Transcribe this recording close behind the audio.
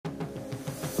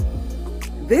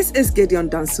This is Gideon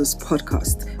Danso's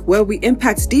podcast, where we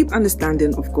impact deep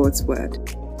understanding of God's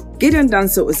Word. Gideon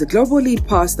Danso is the global lead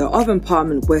pastor of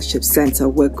Empowerment Worship Center,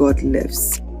 where God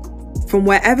lives. From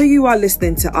wherever you are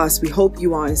listening to us, we hope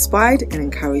you are inspired and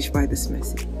encouraged by this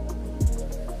message.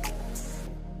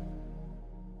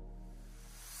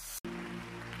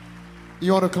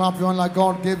 You ought to clap your hand like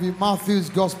God gave you. Matthew's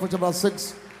Gospel, chapter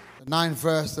 6, the 9th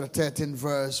verse to the 13th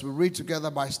verse. We read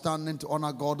together by standing to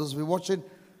honor God. As we're watching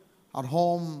at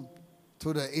home,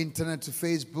 to the internet, to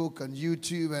Facebook and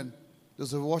YouTube, and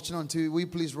those who are watching on TV, we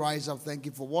please rise up. Thank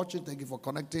you for watching. Thank you for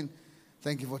connecting.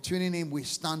 Thank you for tuning in. We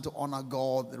stand to honor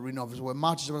God, the reading of His Word.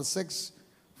 Matthew chapter 6,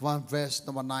 verse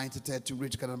number 9 to 13.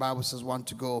 Read together. The Bible says, one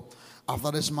to go.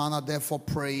 After this manner, therefore,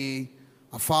 pray ye,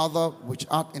 Our Father which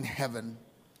art in heaven,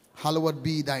 hallowed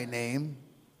be thy name,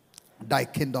 thy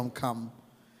kingdom come,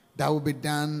 thy will be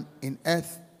done in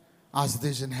earth as it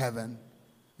is in heaven.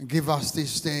 And give us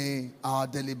this day our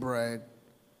daily bread,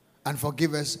 and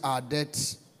forgive us our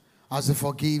debts as we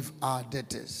forgive our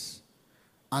debtors.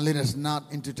 And lead us not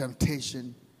into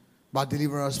temptation, but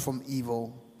deliver us from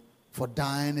evil. For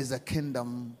thine is the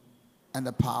kingdom, and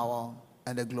the power,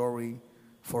 and the glory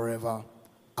forever.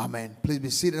 Amen. Please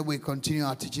be seated. We continue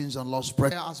our teachings on Lord's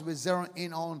Prayer as we zero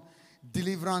in on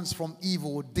deliverance from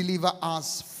evil. Deliver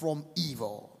us from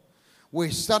evil.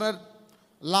 We started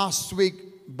last week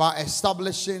by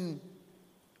establishing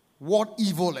what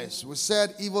evil is. We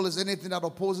said evil is anything that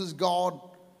opposes God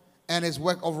and His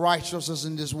work of righteousness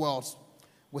in this world.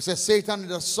 We said Satan is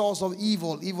the source of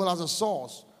evil. Evil has a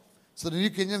source. So the New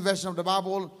King James Version of the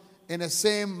Bible, in the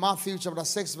same Matthew chapter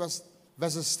 6,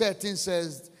 verses 13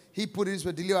 says, He put it this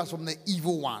way, deliver us from the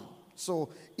evil one. So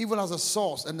evil has a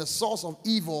source, and the source of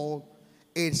evil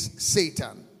is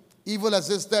Satan. Evil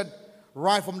existed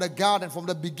right from the garden, from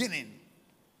the beginning.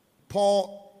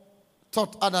 Paul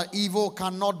taught that evil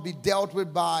cannot be dealt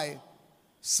with by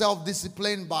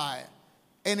self-discipline, by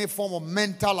any form of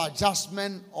mental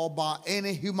adjustment, or by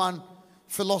any human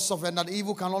philosophy, and that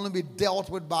evil can only be dealt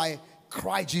with by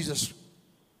Christ Jesus.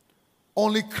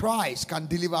 Only Christ can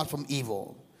deliver us from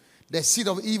evil. The seed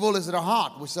of evil is the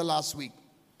heart, we said last week.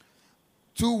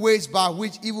 Two ways by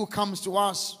which evil comes to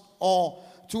us, or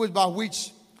two ways by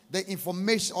which the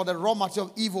information or the raw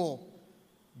material of evil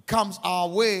comes our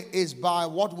way, is by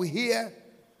what we hear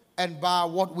and by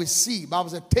what we see. The Bible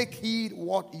says, take heed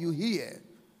what you hear,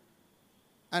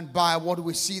 and by what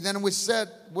we see. Then we said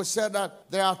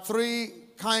that there are three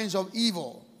kinds of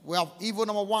evil. We have evil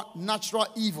number one, natural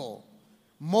evil,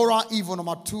 moral evil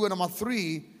number two, and number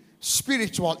three,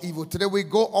 spiritual evil. Today we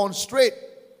go on straight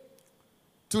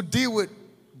to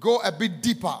go a bit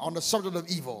deeper on the subject of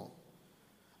evil.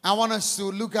 I want us to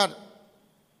look at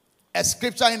a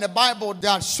scripture in the Bible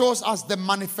that shows us the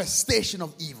manifestation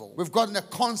of evil. We've gotten the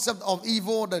concept of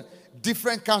evil, the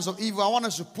different kinds of evil. I want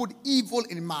us to put evil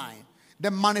in mind, the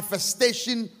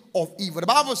manifestation of evil. The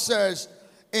Bible says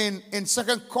in 2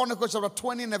 Chronicles chapter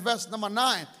 20 and verse number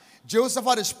 9,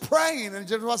 Jehoshaphat is praying, and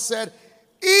Jehoshaphat said,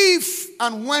 if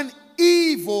and when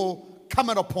evil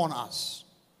cometh upon us.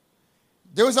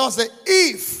 Jehoshaphat said,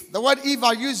 if. The word if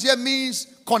I use here means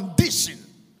condition.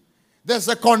 There's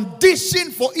a condition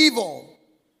for evil.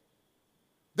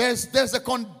 There's a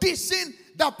condition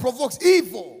that provokes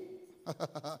evil.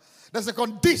 There's a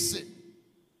condition.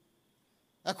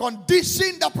 A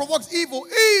condition that provokes evil.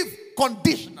 If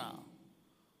conditional.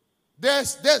 There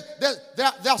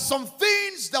are some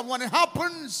things that when it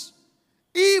happens,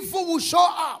 evil will show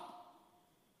up.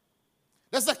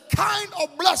 There's a kind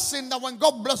of blessing that when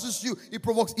God blesses you, it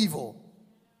provokes evil.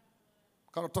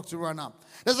 I'm going to talk to you right now.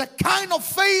 There's a kind of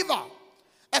favor,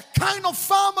 a kind of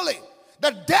family.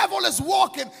 The devil is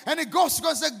walking and he goes to God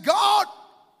and says, God,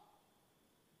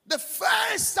 the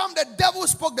first time the devil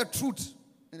spoke the truth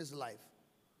in his life,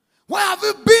 where have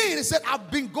you been? He said, I've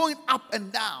been going up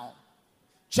and down,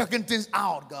 checking things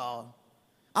out, God.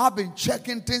 I've been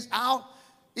checking things out.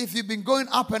 If you've been going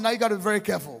up and down, you got to be very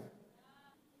careful.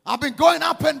 I've been going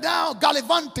up and down,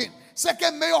 gallivanting,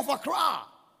 second mayor of Accra,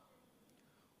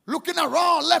 looking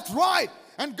around, left, right.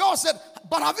 And God said,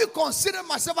 but have you considered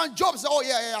my servant Job? He said, oh,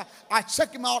 yeah. I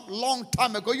checked him out long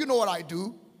time ago. You know what I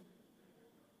do.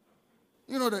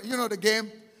 You know the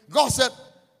game. God said,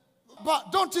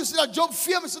 but don't you see that Job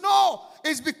feared me? He said, no,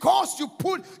 it's because you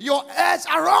put your edge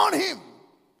around him.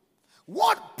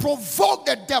 What provoked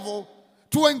the devil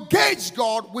to engage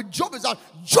God with Job is that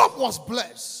Job was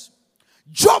blessed.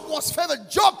 Job was favored.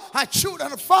 Job had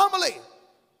children and a family.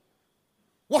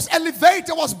 Was elevated,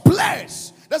 was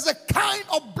blessed. There's a kind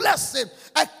of blessing,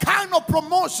 a kind of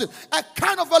promotion, a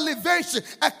kind of elevation,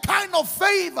 a kind of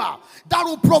favor that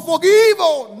will provoke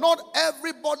evil. Not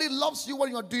everybody loves you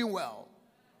when you're doing well.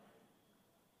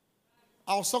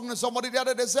 I was talking to somebody the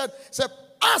other day, said,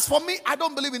 as for me, I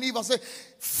don't believe in evil. I said,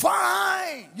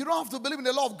 fine. You don't have to believe in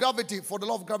the law of gravity for the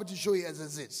law of gravity to show you as it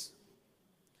exists.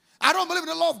 I don't believe in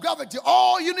the law of gravity.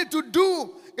 All you need to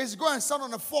do is go and stand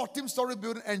on a 14-story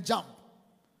building and jump.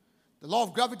 The law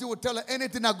of gravity will tell you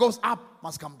anything that goes up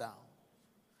must come down.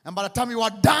 And by the time you are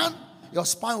done, your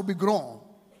spine will be grown.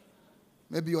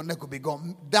 Maybe your neck will be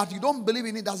gone. That you don't believe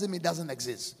in it doesn't mean it doesn't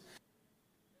exist.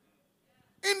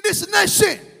 In this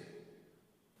nation,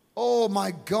 oh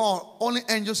my God, only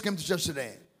angels came to church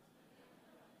today.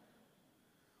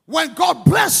 When God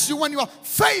bless you, when you are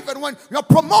favored, when you are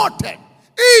promoted,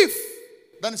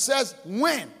 then it says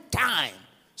when, time.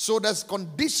 So there's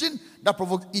condition that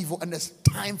provoke evil and there's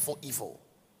time for evil.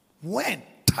 When,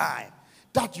 time.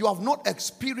 That you have not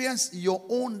experienced your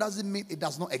own doesn't mean it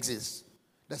does not exist.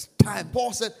 There's time.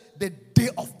 Paul said the day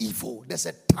of evil. There's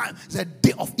a time. There's a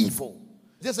day of evil.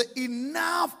 There's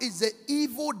enough is the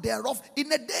evil thereof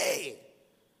in a day.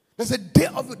 There's a day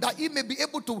of it that he may be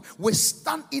able to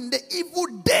withstand in the evil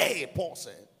day, Paul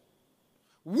said.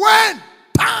 When,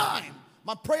 time.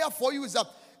 My prayer for you is that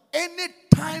any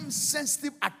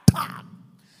time-sensitive attack,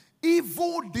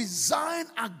 evil design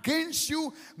against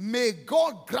you, may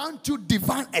God grant you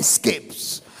divine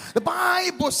escapes. The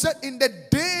Bible said in the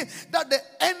day that the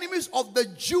enemies of the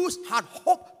Jews had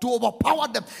hoped to overpower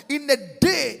them. In the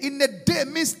day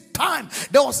means time.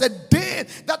 There was a day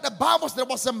that the Bible said there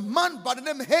was a man by the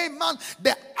name Haman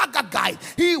the Agagite.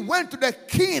 He went to the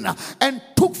king and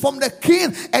took from the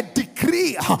king a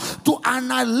decree to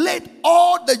annihilate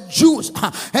all the Jews,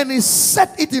 and he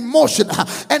set it in motion.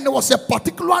 And there was a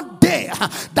particular day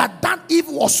that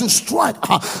evil was to strike.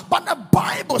 But the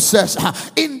Bible says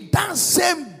in that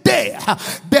same day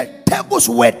the tables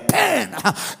were turned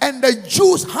and the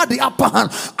Jews had the upper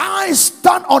hand. I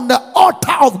stand on the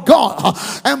altar of God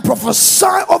and prophesy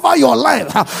over your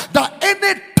life that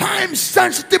any time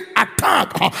sensitive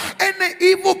attack, any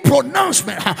evil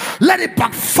pronouncement, let it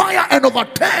backfire and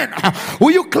overturn.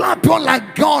 Will you clap on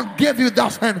like God gave you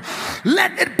that hand?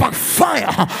 Let it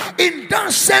backfire in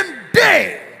that same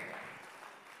day.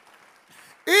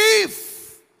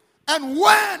 If and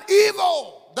when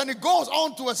evil, then it goes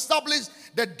on to establish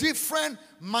the different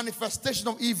manifestation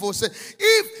of evil. Say,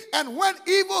 if and when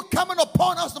evil coming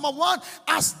upon us, number one,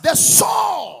 as the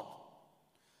sword.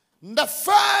 The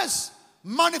first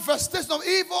manifestation of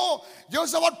evil,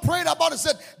 Joseph prayed about it,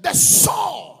 said, the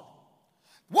sword.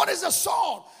 What is the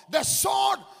sword? The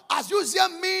sword, as usual,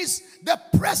 means the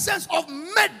presence of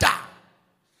murder.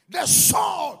 The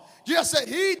sword. Jesus said,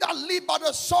 he that live by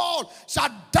the sword shall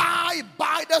die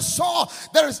by the sword.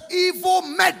 There is evil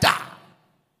murder.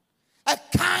 A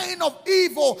kind of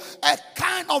evil, a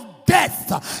kind of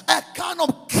death, a kind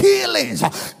of killings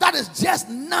that is just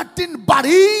nothing but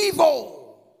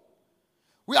evil.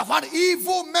 We have had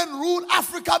evil men rule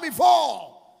Africa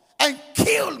before and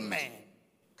kill men.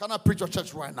 Can I preach your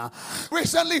church right now?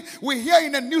 Recently, we hear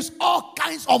in the news all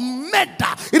kinds of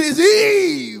murder. It is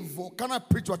evil. Can I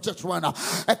preach your church right now?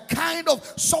 A kind of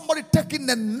somebody taking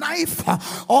a knife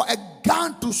or a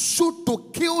gun to shoot,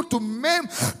 to kill, to maim,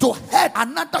 to hurt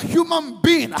another human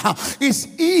being is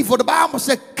evil. The Bible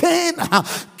says Cain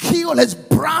killed his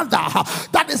brother.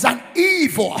 That is an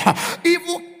evil.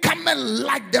 Evil coming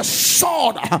like the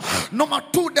sword. Number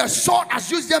two, the sword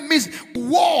as usual means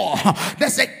war.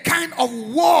 There's a kind of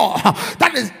war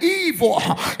that is evil.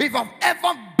 If I've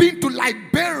ever been to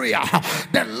Liberia,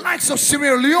 the likes of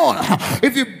Sierra Leone,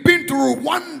 if you've been to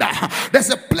Rwanda, there's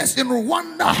a place in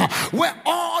Rwanda where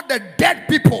all the dead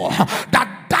people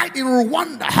that died in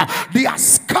Rwanda, their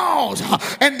skulls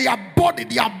and their body,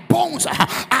 their bones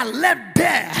are left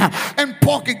there. And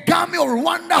Paul Kagame of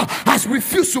Rwanda has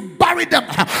refused to bury them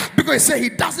because he said he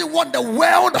doesn't want the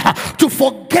world to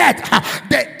forget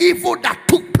the evil that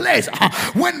took place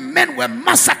when men were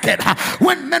massacred,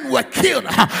 when men were killed.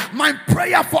 My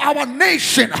prayer for our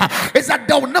nation is that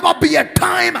there will never be a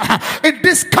time in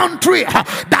this country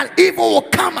that evil will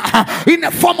come in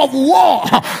the form of war.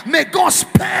 May God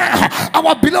spare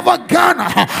our beloved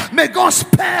Ghana. May God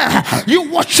spare you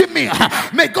watching me.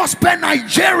 May God spare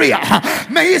Nigeria.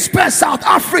 May He spare South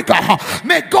Africa.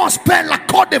 May God spare La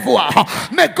Côte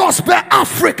d'Ivoire. May God spare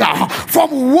Africa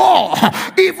from war.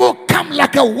 Evil come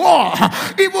like a war.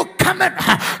 Evil coming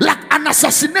like an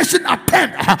assassination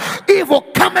attempt. Evil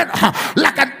coming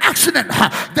like an accident.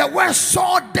 The word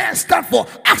sword there stands for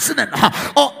accident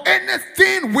or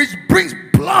anything which brings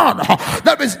blood.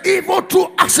 There is evil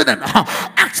through accident.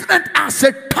 Accident are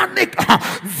satanic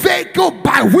vehicle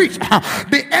by which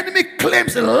the enemy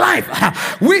claims life.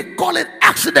 We call it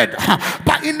accident,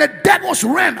 but in the devil's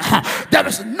realm, there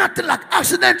is nothing like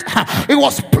accident. It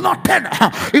was plotted,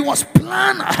 it was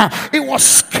planned, it was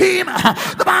schemed.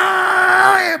 The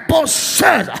Bible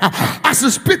says, as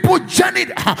his people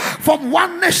journeyed from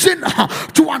one nation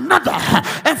to another,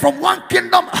 and from one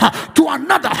kingdom to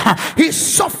another, he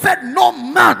suffered no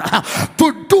man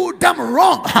to do them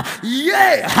wrong.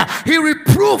 Yea, he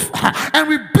reproved and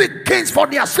rebuked kings for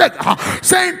their sake,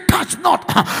 saying, touch not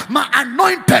my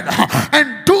anointed,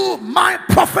 and do my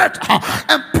prophet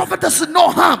and prophetess no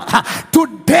harm. To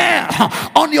dare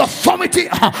on the authority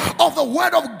of the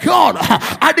word of God,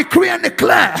 I decree and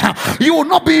declare, you will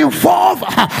not be involved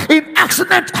in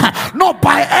accident, not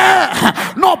by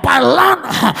air, not by land,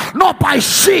 not by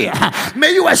sea.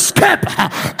 May you escape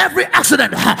every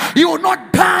accident. You will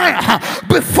not die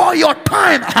before your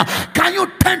time. Can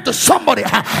you turn to somebody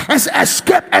and say,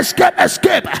 escape, escape,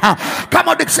 escape? Come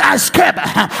on, say escape.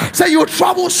 Say, you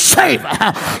travel safe,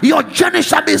 your journey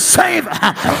shall be safe,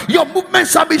 your movement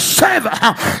shall be safe,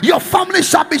 your family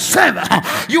shall be safe.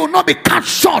 You will not be cut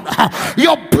short,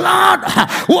 your blood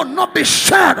will not be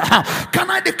shed. Can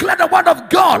I declare the word of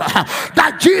God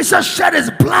that Jesus shed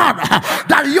his blood,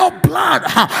 that your blood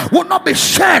will not be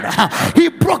shed? He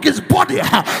broke his body,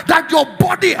 that your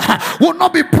body will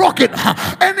not be broken.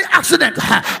 Any accident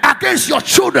against your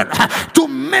children, to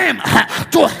maim,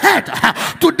 to hurt,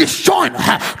 to disjoin,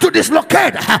 to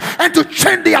dislocate, and to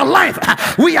change their life,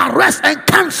 we arrest and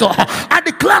cancel. I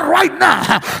declare right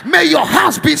now, may your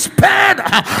house be spared,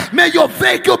 may your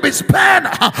vehicle be spared,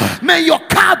 may your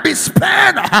car be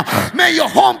spared, may your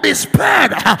home be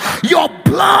spared. Your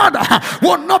blood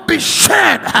will not be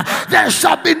shed. There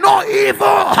shall be no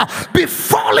evil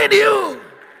befalling you.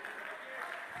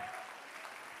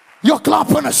 You're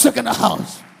clapping and sick in the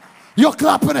house. You're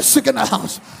clapping and sick in the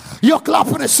house. You're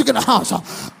clapping and sick in the house.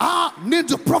 I need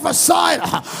to prophesy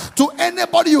to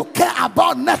anybody you care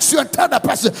about next to you and tell the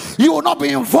person you will not be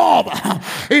involved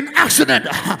in accident.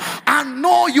 I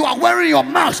know you are wearing your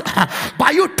mask,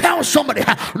 but you tell somebody,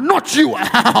 not you.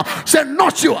 Say,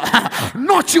 not you,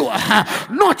 not you,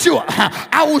 not you.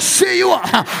 I will see you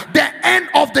the end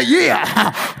of the year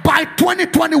by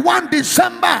 2021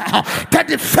 December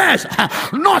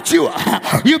 31st. Not you.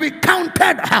 You be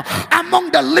counted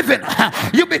among the living.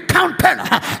 You be counted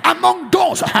among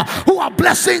those who are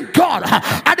blessing God.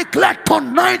 I declare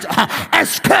tonight,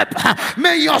 escape.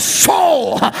 May your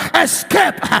soul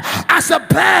escape as a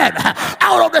bird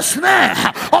out of the snare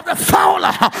of the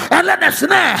fowler, and let the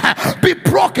snare be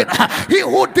broken. He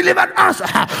who delivered us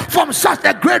from such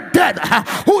a great death,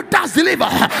 who does deliver,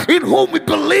 in whom we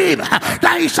believe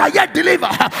that he shall yet deliver.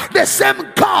 The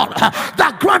same God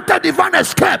that granted divine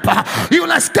escape, you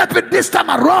will escape it this time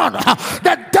around.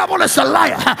 The devil is a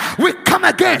liar. We come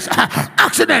against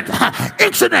accident,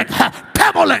 incident,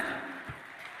 turbulence.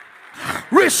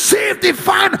 Receive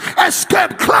divine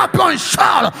escape. Clap on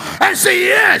shout and say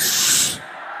yes.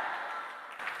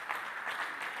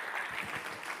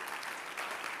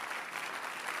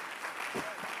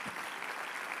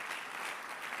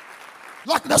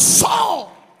 Like the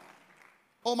song.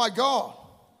 Oh my God.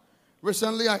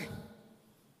 Recently I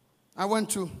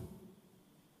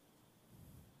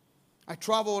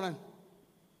traveled and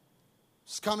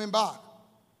it's coming back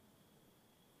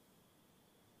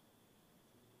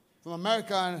from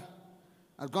America, and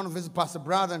I've gone to visit Pastor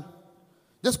Brad, and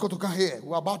just go to come here.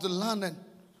 We're about to land, and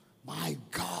my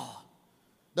God,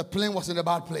 the plane was in a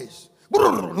bad place.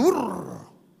 I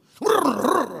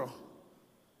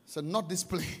said, not this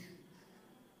plane,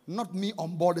 not me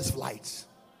on board this flight.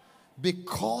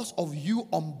 Because of you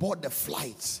on board the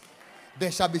flight,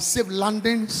 there shall be safe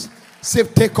landings,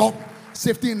 safe takeoff,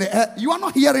 safety in the air. You are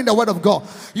not hearing the word of God.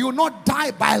 You will not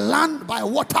die by land, by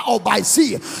water, or by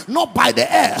sea, not by the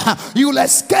air. You will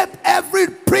escape every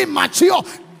premature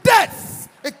death.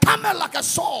 It cometh like a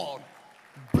sword,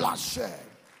 bloodshed.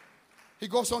 He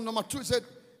goes on, number 2, he said,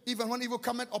 even when evil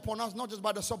cometh upon us, not just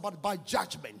by the sword, but by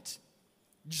judgment.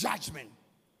 Judgment.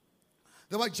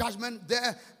 The word judgment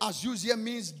there, as used here,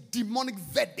 means demonic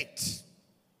verdict,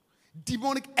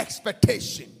 demonic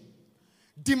expectation,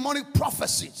 demonic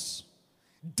prophecies,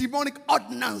 demonic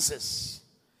ordinances,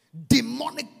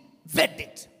 demonic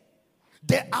verdict.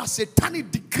 There are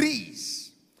satanic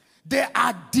decrees. There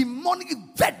are demonic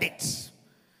verdicts.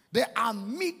 There are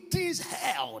meetings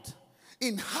held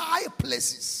in high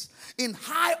places, in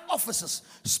high offices,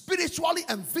 spiritually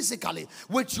and physically,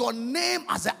 with your name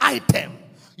as an item.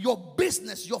 your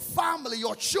business, your family,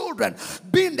 your children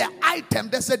being the item,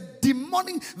 there's a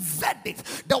demonic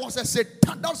verdict. There was a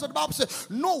Satan. That's what the Bible says.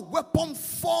 No weapon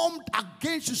formed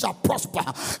against you shall prosper,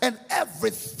 and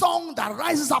every tongue that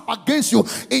rises up against you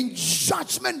in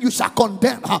judgment you shall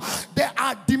condemn. There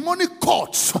are demonic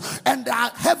courts and they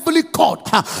are heavily court.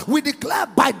 We declare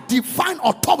by divine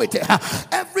authority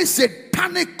every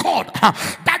satanic court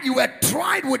that you were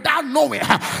tried without knowing,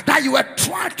 that you were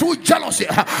tried through jealousy,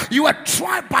 you were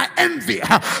tried by envy,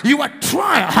 you were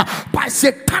tried by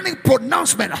satanic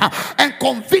pronouncement and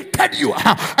convicted you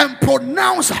and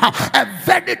pronounced a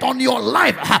verdict on your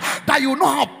life that you will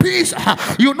not have peace,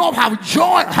 you will not have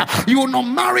joy, you will not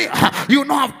marry, you will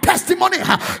not have testimony.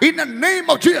 In the name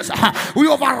of Jesus, we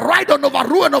override and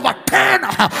overrule and overturn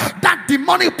that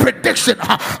demonic prediction.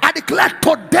 I declare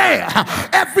today,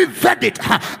 every verdict,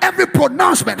 every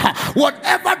pronouncement,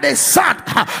 whatever they sat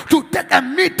to take a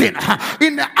meeting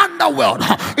in the underworld,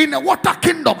 in the water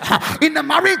kingdom, in the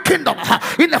marine kingdom,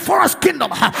 in the forest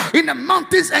kingdom, in the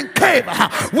mountains and cave,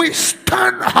 we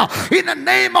stand in the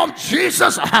name of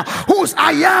Jesus, whose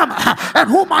I am and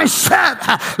whom I serve.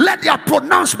 Let their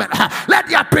pronouncement, let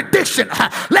their prediction,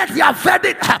 let their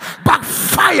verdict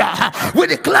backfire. We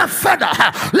declare further,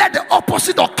 let the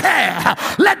opposite occur,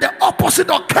 let the opposite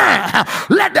occur,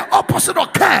 let the opposite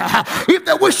occur. If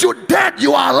they wish you dead,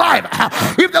 you are alive.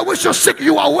 If they wish you sick,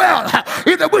 you are well.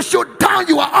 If they wish you down,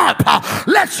 you are up.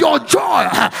 Let your joy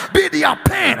be their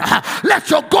pain, let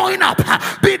your going up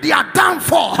be their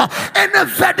downfall. Any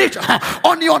verdict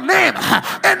on your name,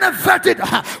 any verdict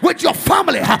with your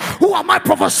family, who am I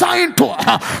prophesying to?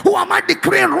 Who am I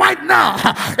decreeing right now?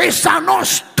 It shall not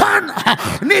stand,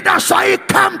 neither shall it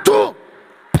come to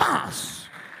pass.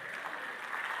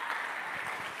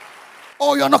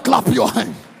 Oh, you're not clap your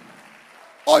hands.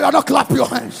 Oh, you're not clap your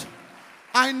hands.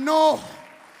 I know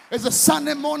it's a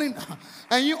Sunday morning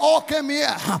and you all came here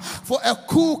for a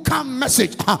cool, calm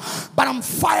message, but I'm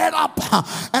fired up,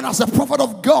 and as a prophet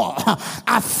of God,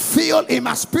 I feel in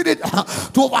my spirit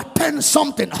to overturn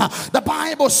something. The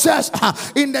Bible says,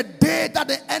 in the day that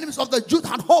the enemies of the Jews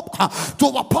had hoped to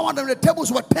overpower them, the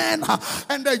tables were turned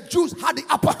and the Jews had the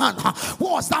upper hand.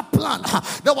 What was that plan?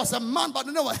 There was a man by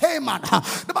the name of Haman.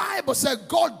 The Bible said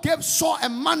God gave Saul a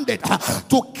mandate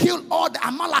to kill all the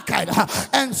Amalekites,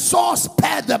 and Saul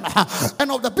spared them, and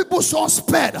of the people Saul spared,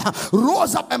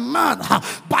 rose up a man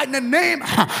by the name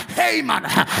Haman.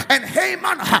 And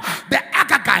Haman the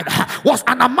Agagite was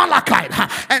an Amalekite,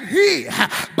 and he,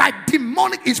 by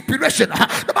demonic inspiration,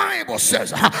 the Bible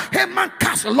says Haman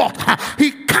cast lot,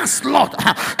 he cast lot,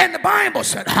 and the Bible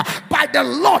said by the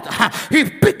lot he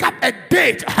picked up a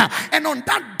date, and on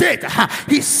that date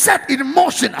he set in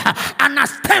motion an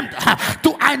attempt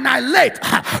to annihilate,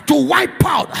 to wipe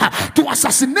out, to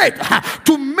assassinate,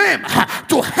 to maim,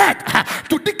 to hurt,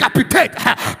 to decapitate,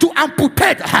 to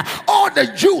amputate all the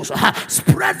Jews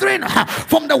spreading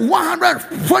from the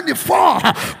 124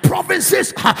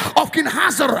 provinces of King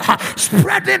Ahasuerus,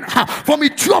 spreading from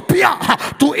Ethiopia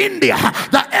to India,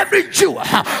 that every Jew,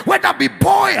 whether be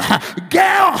boy,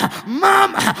 girl,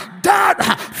 mom, dad,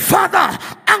 father,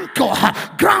 uncle,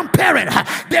 grandparent,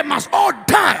 they must all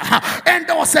die. And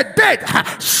there was a date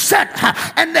set,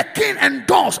 and the king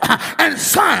endorsed and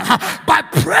signed by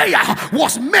prayer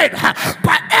was made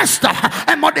by Esther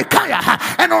and Mordecai.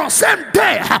 And on the same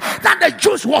day that the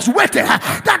Jews was waiting,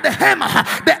 that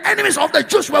the enemies of the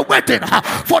Jews were waiting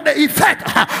for the effect,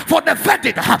 for the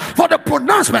verdict, for the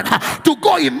pronouncement to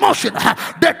go in motion,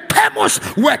 the tables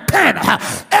were turned.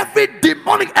 Every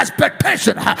demonic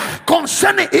expectation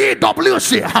concerning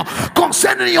EWC,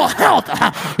 concerning your health,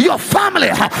 your family,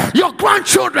 your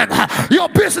grandchildren, your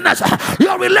business,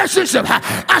 your relationship,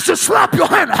 as you slap your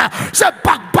hand, say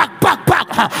back, back, back, back.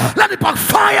 Let it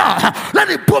backfire, let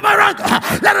it boomerang,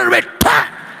 let it return.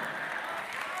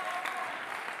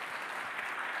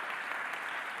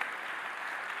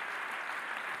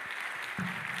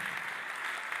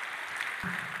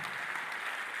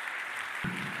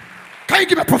 Can you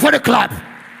give me a prophetic clap?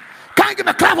 Can you give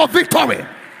me a clap of victory?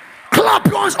 Clap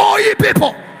your hands, all ye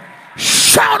people.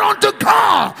 Shout unto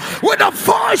God with a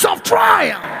voice of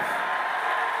triumph.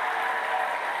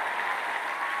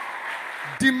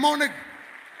 Demonic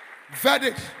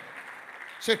verdict,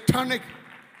 satanic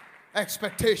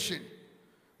expectation.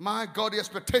 My God, the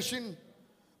expectation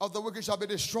of the wicked shall be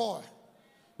destroyed,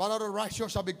 but of the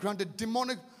righteous shall be granted.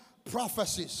 Demonic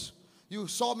prophecies. You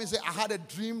saw me say, I had a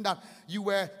dream that you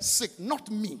were sick.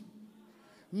 Not me.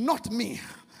 Not me.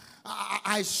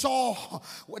 I saw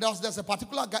there's a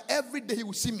particular guy, every day he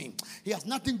will see me. He has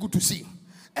nothing good to see.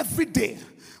 Every day.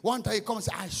 One time he comes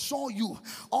and says, I saw you.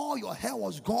 All your hair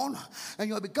was gone. And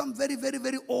you have become very, very,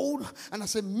 very old. And I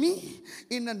said, me,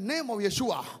 in the name of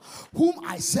Yeshua, whom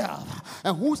I serve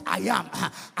and whose I am,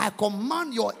 I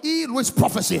command your ill-wish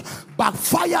prophecy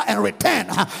backfire and return.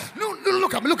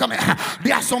 Look at me, look at me.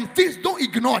 There are some things don't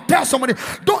ignore. Tell somebody,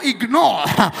 don't ignore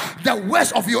the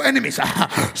words of your enemies.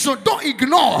 So don't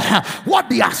ignore what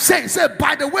they are saying. Say,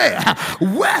 by the way,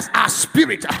 where's our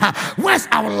spirit? Where's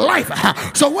our life?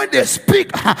 So when they speak,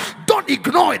 don't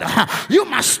ignore it. You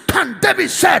must stand. David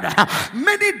said,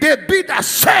 many there be that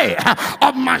say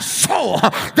of my soul,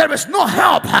 there is no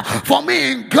help for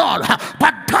me in God.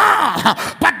 But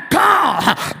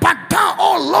thou,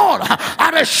 oh Lord,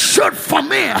 are a shield for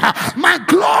me, my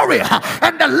glory,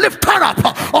 and the lifter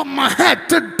up of my head.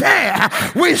 Today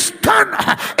we stand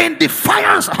in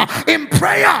defiance, in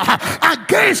prayer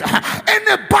against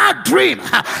any bad dream,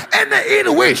 any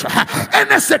ill wish,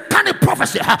 any satanic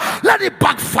prophecy. Let it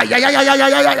backfire.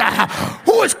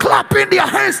 Who is clapping their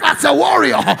hands as a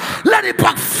warrior? Let it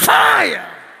backfire.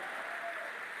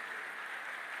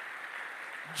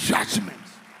 Judgment.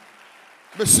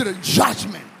 Consider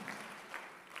judgment.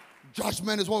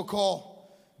 Judgment is what we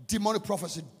call demonic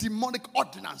prophecy, demonic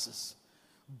ordinances,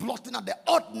 blotting out the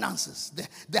ordinances,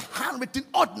 the handwritten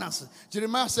ordinances.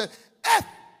 Jeremiah said, F,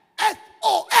 F,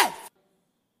 O, F.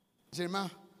 Jeremiah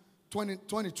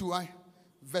 22, right?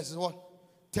 Verses what?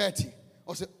 30.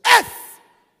 Or say, F,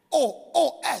 O,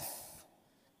 O, F,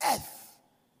 F,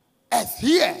 F.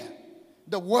 Hear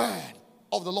the word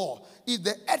of the Lord. If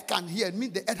the earth can hear, it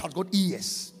means the earth has got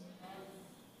ears.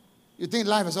 You think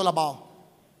life is all about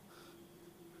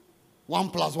 1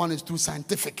 + 1 is too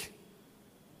scientific.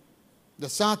 The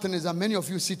sad thing is that many of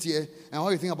you sit here and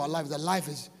all you think about life is that life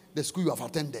is the school you have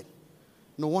attended.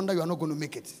 No wonder you are not going to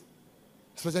make it.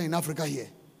 Especially in Africa here.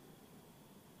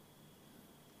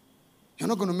 You're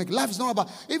not going to make it. Life is not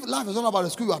about, if life is not about the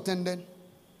school you attended,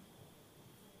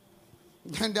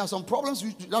 then there are some problems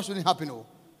that shouldn't happen.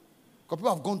 Because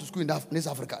people have gone to school in this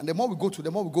Africa. And the more we go to, the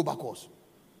more we go backwards.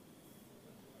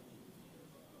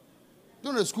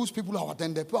 You know the schools people have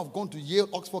attended, people have gone to Yale,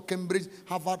 Oxford, Cambridge,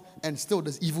 Harvard, and still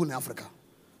there's evil in Africa.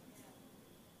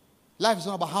 Life is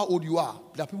not about how old you are.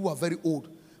 There are people who are very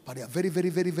old, but they are very, very,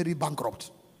 very, very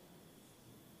bankrupt.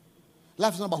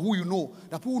 Life is not about who you know.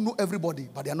 There are people who know everybody,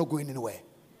 but they are not going anywhere.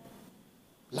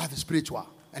 Life is spiritual.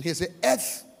 And he said,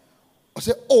 earth, or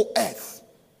say, oh, earth,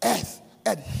 earth,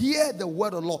 earth, hear the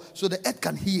word of the Lord, so the earth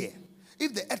can hear.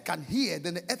 If the earth can hear,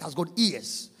 then the earth has got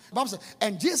ears. The Bible says,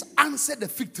 and just answered the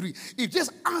fig tree. If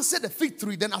just answered the fig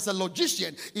tree, then as a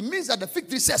logician, it means that the fig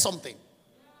tree says something.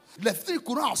 The fig tree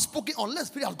could not have spoken unless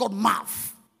the tree has got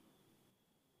mouth.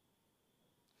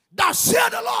 Thus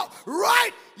said the Lord,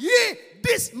 write ye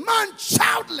this man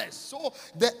childless. So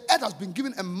the earth has been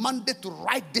given a mandate to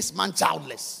write this man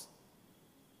childless.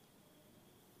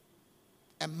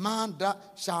 A man that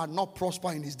shall not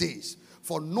prosper in his days.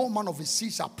 For no man of his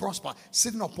seed shall prosper,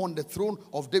 sitting upon the throne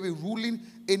of David, ruling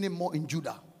anymore in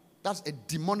Judah. That's a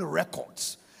demonic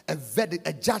records, a verdict,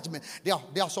 a judgment. There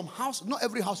are some houses, not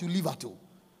every house you live at all.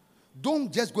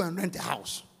 Don't just go and rent a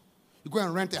house. You go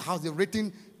and rent a house, they've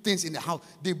written things in the house.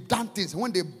 They've done things.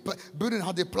 When they build it,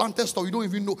 how they planted stuff, you don't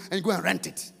even know, and you go and rent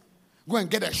it. Go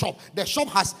and get a shop. The shop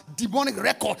has demonic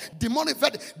record, demonic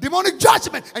verdict, demonic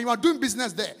judgment, and you are doing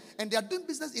business there. And they are doing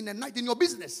business in the night in your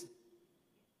business.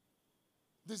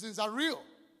 These things are real.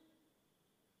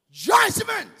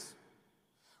 Judgment.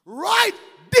 Right?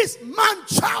 This man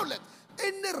childless.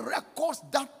 Any records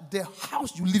that the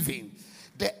house you live in,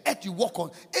 the earth you walk on,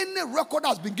 any record that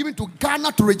has been given to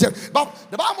Ghana to reject. But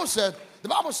the Bible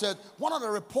said, one of the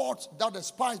reports that the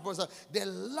spies brought said, the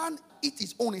land eats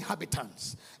its own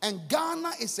inhabitants. And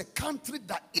Ghana is a country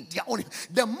that eats their own.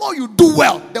 The more you do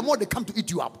well, the more they come to eat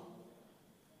you up.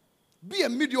 Be a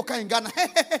mediocre in Ghana.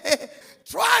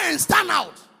 Try and stand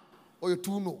out. Or you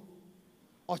too know.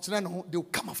 Or they'll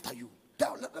come after you.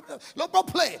 Don't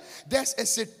play. There's a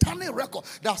satanic record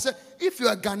that said, if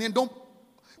you're a Ghanaian,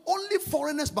 only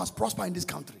foreigners must prosper in this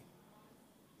country.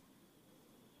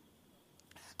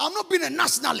 I'm not being a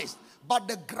nationalist, but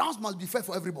the grounds must be fair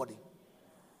for everybody.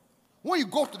 When you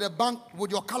go to the bank with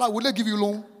your color, will they give you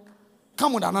loan?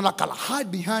 Come with another color.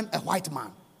 Hide behind a white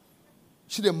man.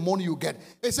 See the money you get.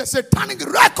 It's a satanic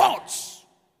records.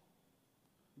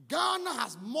 Ghana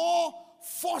has more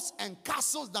forts and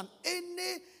castles than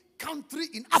any country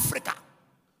in Africa.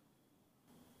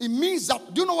 It means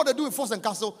that, do you know what they do with forts and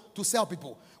castles? To sell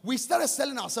people. We started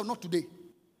selling ourselves, not today.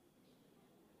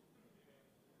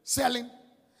 Selling.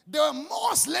 There were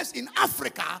more slaves in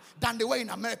Africa than they were in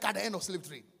America at the end of slave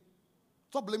trade.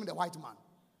 Stop blaming the white man.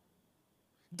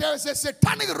 There is a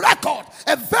satanic record,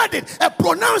 a verdict, a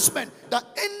pronouncement that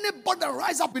anybody that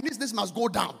rise up in this must go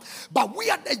down. But we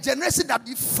are the generation that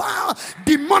defile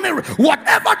demonic,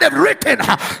 whatever they've written,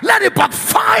 let it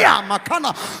backfire.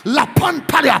 Makana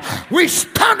Lapantalia. We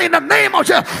stand in the name of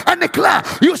Jesus and declare,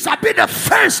 you shall be the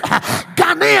first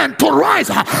Ghanaian to rise,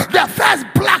 the first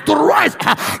black to rise,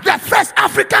 the first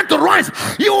African to rise.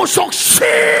 You will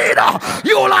succeed,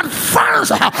 you will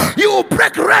advance, you will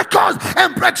break records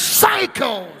and break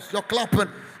cycles. You're clapping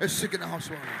is sick in the house.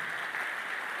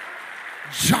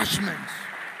 Judgment.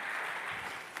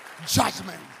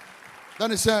 Judgment.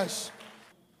 Then it says,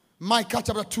 Micah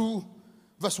chapter 2,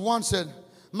 verse 1 said,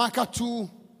 Micah 2,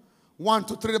 1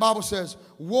 to 3, the Bible says,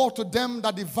 woe to them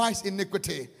that devise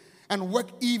iniquity and work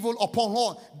evil upon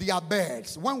all their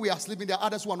beds. When we are sleeping, there are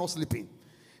others who are not sleeping.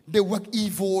 They work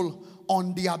evil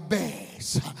on their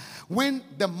beds. When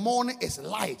the morning is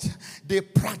light, they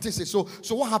practice it.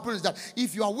 So what happens is that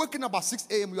if you are waking up at 6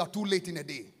 a.m., you are too late in the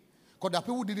day. Because there are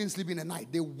people who didn't sleep in the night.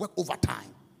 They work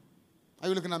overtime. Are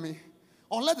you looking at me?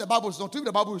 Unless the Bible is not true, if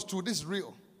the Bible is true, this is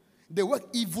real. They work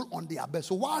evil on their bed.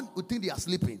 So while you think they are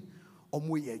sleeping,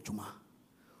 working.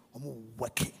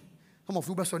 Some of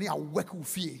you are working with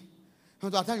fear. By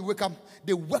the time you wake up,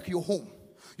 they work your home.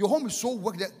 Your home is so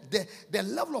worked that the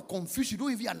level of confusion, you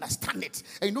don't even understand it.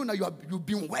 And you know now you've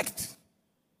been worked.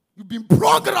 You've been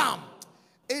programmed.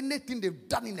 Anything they've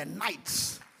done in the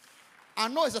night. I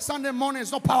know it's a Sunday morning,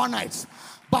 it's not power nights.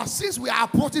 But since we are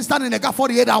approaching standing in the gap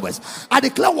 48 hours, I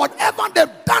declare whatever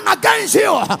they've done against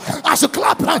you, I should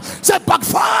clap and say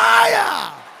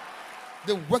backfire.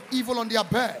 They work evil on their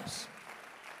beds.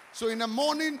 So in the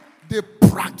morning, they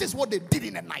practice what they did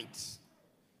in the night.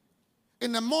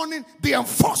 In the morning, they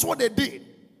enforce what they did.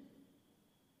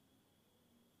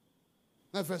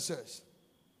 That verse says,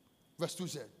 verse 2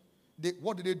 said,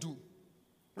 what did they do?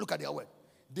 Look at their word.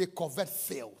 They covet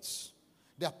fields.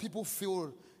 There are people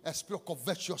feel a spirit of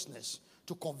covetousness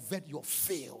to covet your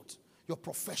field, your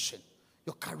profession,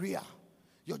 your career,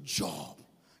 your job,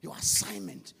 your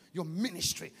assignment, your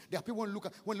ministry. There are people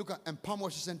when look at Empowerment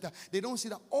Worship Center, they don't see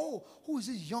that, oh, who is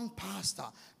this young pastor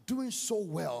doing so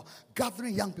well,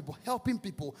 gathering young people, helping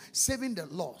people, saving the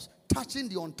lost, touching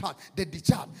the untouched, the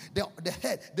discharged, the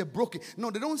head, the broken. No,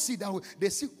 they don't see that. They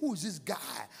see, who is this guy?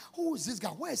 Who is this guy?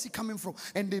 Where is he coming from?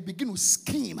 And they begin to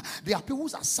scheme. There are people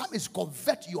whose assignment is to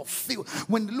covet your field.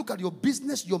 When they look at your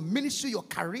business, your ministry, your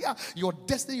career, your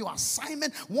destiny, your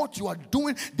assignment, what you are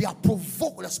doing, they are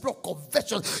provoked with a spirit of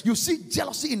covetion. You see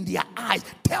jealousy in their eyes.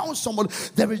 Tell somebody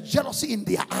there is jealousy in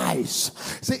their eyes.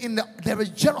 Say there is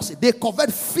jealousy. They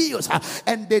covet fields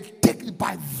and they take it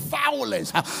by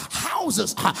violence.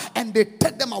 Houses and they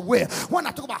take them away. When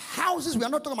I talk about houses, we are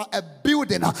not talking about a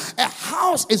building. A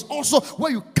house is also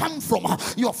where you come from,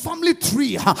 your family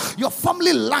tree, your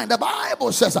family line. The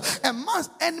Bible says a man's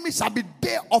enemy shall be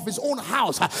there of his own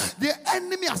house. The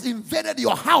enemy has invaded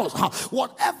your house.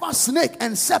 Whatever snake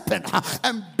and serpent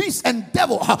and beast and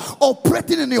devil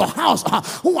operating in your house,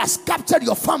 who has captured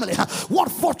your family, what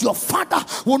fought your father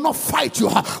will not fight you.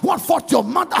 What fought your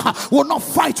mother will not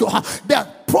fight you.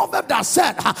 The proverb that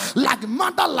said, like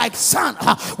mother, like son,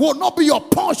 will not be your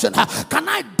portion. Can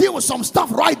I deal with some stuff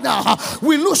right now?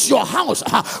 We lose your house.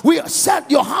 We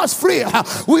set your house free.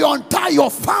 We untie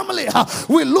your family.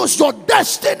 We lose your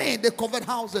destiny. They covet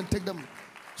house and take them.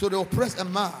 So they oppress a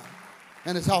man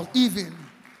and his house, even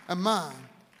a man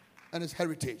and his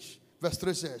heritage. Verse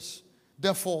 3 says,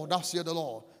 therefore, thus saith the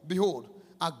Lord, behold,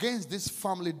 against this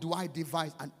family do I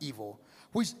devise an evil,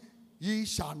 which ye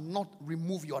shall not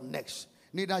remove your necks,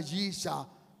 neither ye shall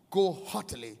go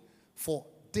haughtily, for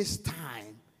this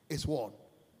time is what?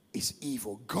 Is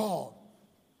evil. God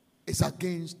is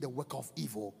against the work of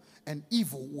evil, and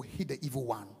evil will hit the evil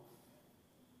one.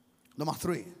 Number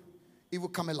 3, evil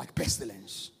coming like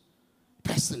pestilence.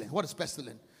 Pestilence. What is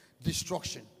pestilence?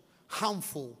 Destruction,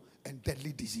 harmful and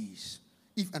deadly disease.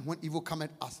 If and when evil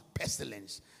cometh as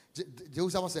pestilence.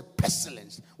 Jerusalem said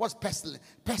pestilence. What's pestilence?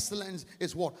 Pestilence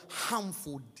is what?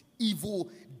 Harmful, evil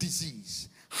disease.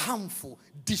 Harmful,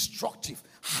 destructive,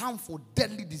 harmful,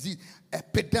 deadly disease,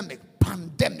 epidemic,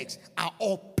 pandemics are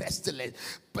all pestilence.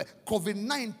 But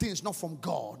COVID-19 is not from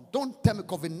God. Don't tell me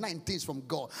COVID-19 is from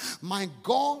God. My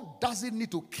God doesn't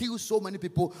need to kill so many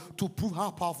people to prove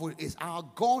how powerful it is. Our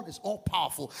God is all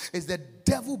powerful. It's the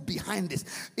devil behind this.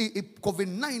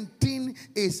 COVID-19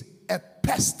 is a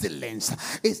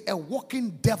pestilence. It's a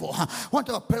walking devil. We're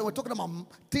talking about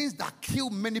things that kill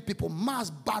many people. Mass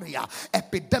barrier,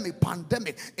 epidemic,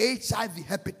 pandemic, HIV,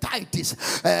 hepatitis,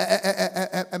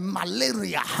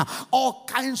 malaria, all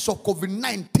kinds of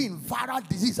COVID-19 viral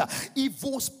disease,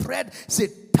 evil spread,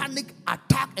 satanic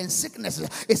attack and sickness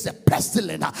is a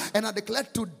pestilence. And I declare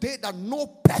today that no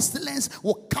pestilence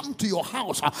will come to your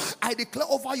house. I declare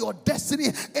over your destiny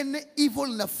any evil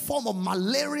in the form of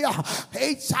malaria,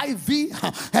 HIV,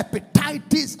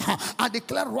 hepatitis. I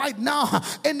declare right now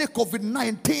any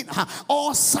COVID-19,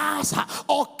 all SARS,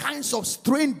 all kinds of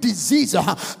strange disease.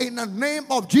 In the name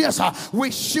of Jesus, we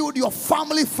shield your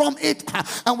family from it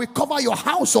and we cover your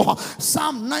household.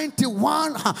 Psalm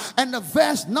 91 and the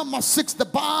verse number 6, the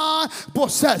Bible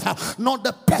says, not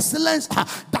the pestilence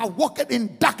that walketh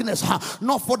in darkness,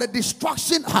 nor for the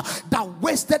destruction that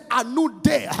wasted a new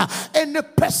day. Any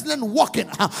pestilence walking,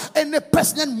 any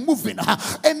pestilence moving,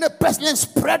 any pestilence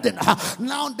spreading.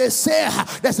 Now they say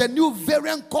there's a new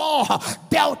variant called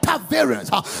Delta variant.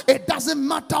 It doesn't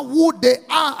matter who they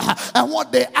are and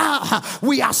what they are,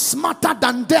 we are smarter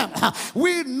than them.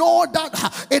 We know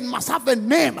that it must have a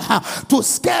name to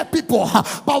scare people,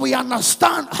 but we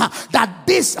understand that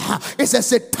this is a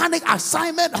satanic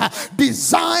assignment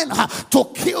designed to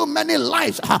kill many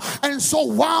lives. And so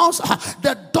whilst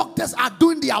the doctors are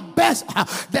doing their best,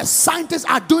 the scientists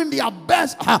are doing their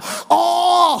best,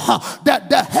 all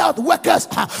the health workers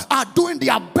are doing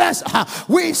their best,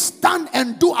 we stand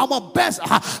and do our best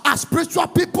as spiritual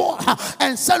people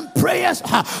and send prayers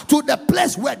to the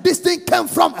place where this thing came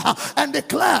from and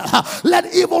declare,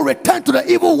 let evil return to the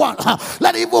evil one,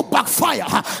 let evil backfire.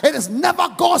 It is never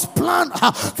God's plan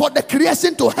for the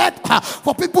creation to hurt,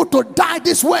 for people to die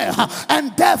this way,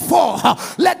 and therefore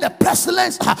let the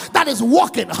pestilence that is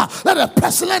walking, let the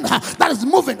pestilence that is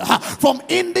moving from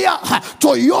India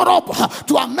to Europe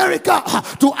to America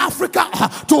to Africa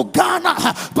to Ghana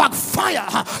backfire.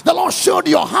 The Lord showed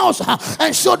your house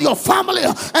and showed your family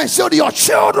and showed your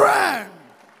children.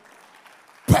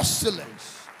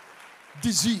 Pestilence,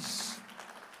 disease,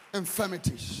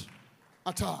 infirmities,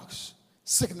 attacks,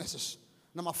 sicknesses.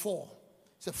 Number 4,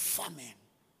 it's a famine.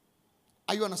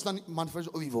 Are you understanding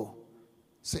manifestation of evil?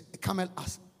 Say camel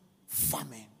as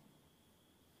famine.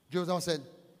 Joseph said,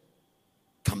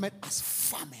 cometh as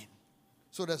famine.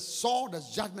 So there's sword, there's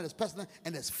judgment, there's pestilence,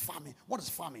 and there's famine. What is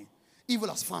famine?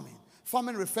 Evil as famine.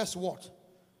 Famine refers to what?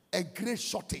 A great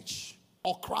shortage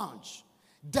or crunch,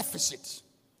 deficit,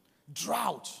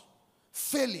 drought,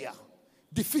 failure,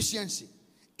 deficiency,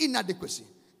 inadequacy,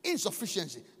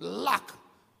 insufficiency, lack,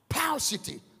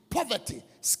 paucity, poverty,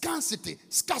 scarcity,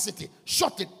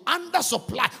 shortage,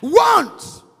 undersupply,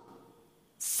 want,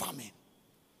 famine.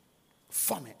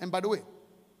 Famine. And by the way,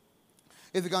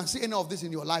 if you can see any of this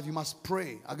in your life, you must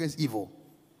pray against evil.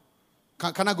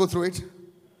 Can I go through it?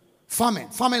 Famine.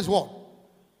 Famine is what?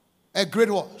 A great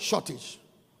what? Shortage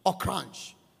or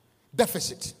crunch,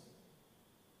 deficit,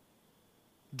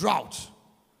 drought,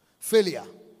 failure,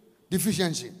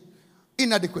 deficiency,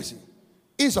 inadequacy,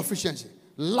 insufficiency,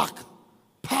 lack,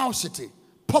 paucity,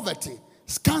 poverty,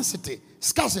 scarcity,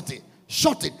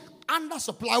 shortage,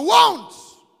 undersupply, want,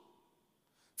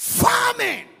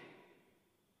 famine,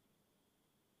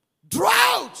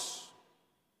 drought,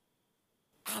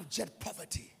 abject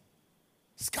poverty,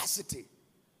 scarcity,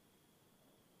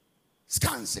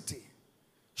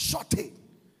 shortage,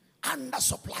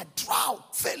 undersupply,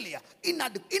 drought, failure,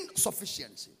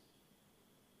 insufficiency.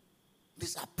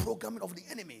 These are programming of the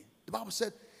enemy. The Bible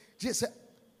said, Jesus said,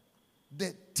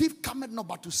 the thief cometh not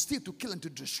but to steal, to kill, and to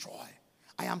destroy.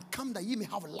 I am come that ye may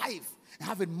have life and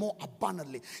have it more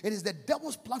abundantly. It is the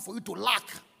devil's plan for you to lack,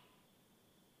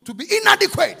 to be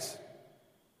inadequate,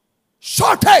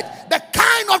 shortage, the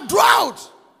kind of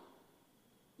drought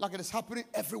like it is happening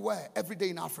everywhere, every day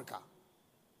in Africa.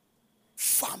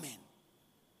 Famine,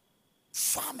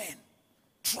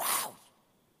 drought,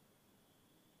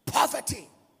 poverty.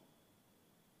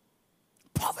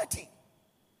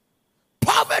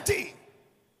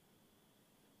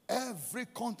 Every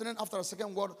continent after the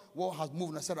Second World War has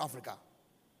moved except Africa.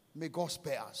 May God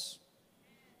spare us.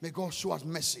 May God show us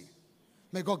mercy.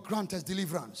 May God grant us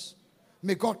deliverance.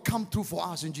 May God come through for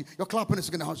us. You're clapping this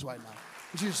in the house right now.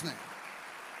 In Jesus' name.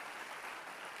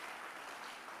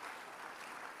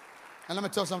 And let me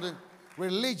tell you something.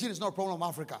 Religion is not a problem of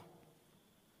Africa.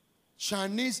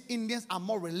 Chinese Indians are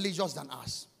more religious than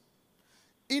us.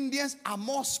 Indians are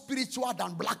more spiritual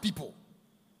than black people.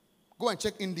 Go and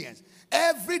check Indians.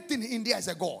 Everything in India is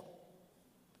a god.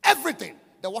 Everything.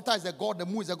 The water is a god, the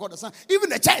moon is a god, the sun, even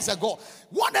the chair is a god.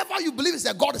 Whatever you believe is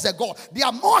a god is a god. They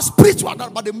are more spiritual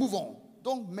than, but they move on.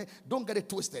 Don't get it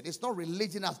twisted. It's not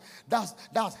religion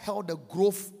that's held the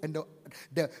growth and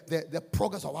the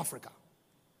progress of Africa.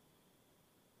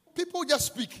 People just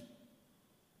speak.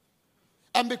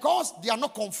 And because they are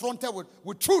not confronted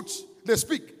with truth, they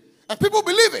speak. And people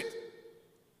believe it.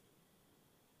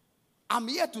 I'm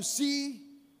here to see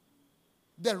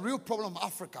the real problem of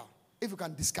Africa if you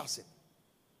can discuss it.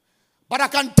 But I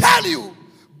can tell you,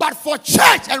 but for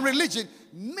church and religion,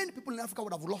 many people in Africa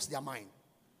would have lost their mind.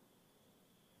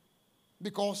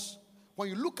 Because when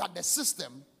you look at the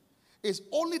system, it's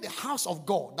only the house of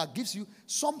God that gives you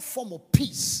some form of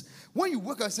peace. When you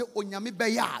work and say, Onyame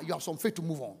beya, you have some faith to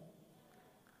move on.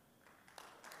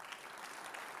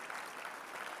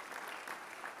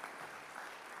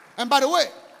 And by the way,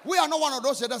 we are not one of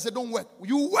those that say don't work.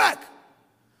 You work.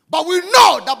 But we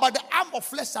know that by the arm of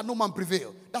flesh shall no man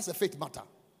prevail. That's a faith matter.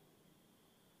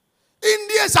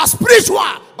 Indians are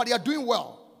spiritual, but they are doing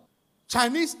well.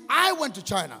 Chinese, I went to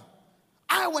China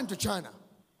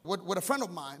with a friend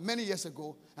of mine many years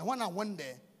ago. And when I went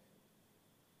there,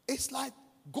 it's like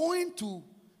going to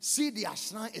see their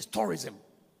shrine is tourism.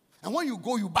 And when you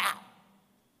go, you bow.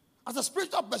 As a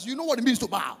spiritual person, you know what it means to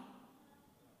bow.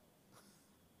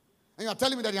 And you're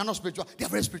telling me that they are not spiritual. They are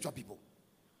very spiritual people.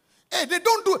 Hey, they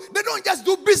don't just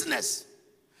do business.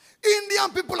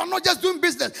 Indian people are not just doing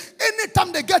business.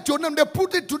 Anytime they get your name, they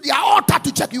put it to their altar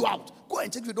to check you out. Go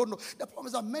and check if you don't know. The problem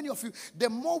is that many of you, the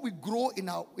more we grow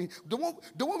the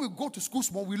more we go to school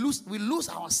small, we lose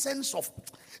our sense of.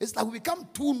 It's like we become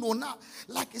too known.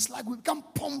 It's like we become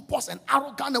pompous and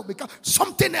arrogant. And we become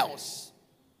something else.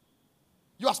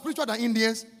 You are spiritual than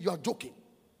Indians. You are joking.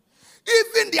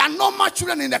 Even they are normal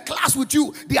children in the class with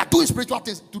you. They are doing spiritual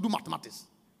things to do mathematics.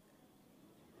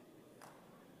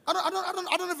 I don't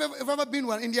know if you've ever been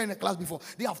with an Indian in a class before.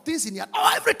 They have things in here.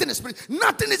 Oh, everything is spiritual.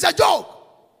 Nothing is a joke.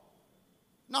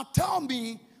 Now tell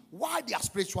me why they are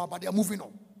spiritual, but they are moving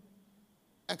on.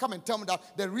 And come and tell me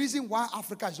that the reason why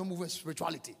Africa is not moving is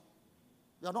spirituality.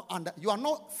 You are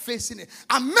not facing it.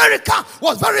 America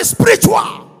was very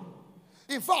spiritual.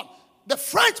 In fact, the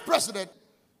French president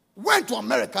went to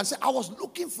America and said, I was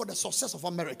looking for the success of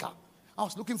America. I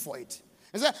was looking for it.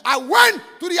 He said, I went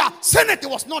to their Senate, it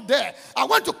was not there. I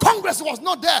went to Congress, it was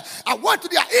not there. I went to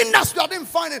their industry, I didn't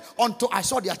find it until I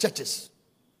saw their churches.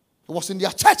 It was in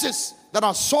their churches that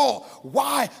I saw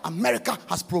why America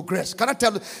has progressed. Can I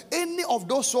tell you, any of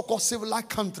those so-called civilized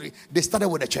countries, they started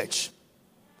with the church.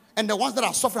 And the ones that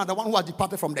are suffering are the ones who are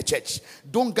departed from the church.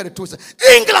 Don't get it twisted.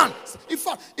 England, in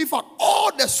fact,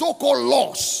 all the so-called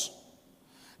laws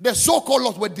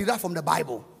were derived from the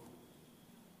Bible.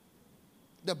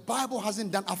 The Bible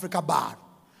hasn't done Africa bad.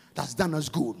 That's done us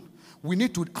good. We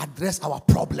need to address our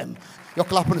problem. Your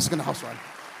clapping is going to house, right?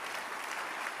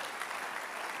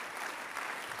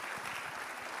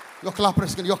 Your clapping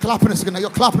is going to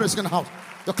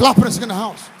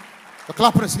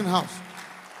house.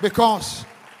 Because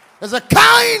there's a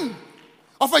kind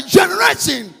of a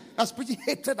generation that's preaching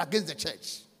hatred against the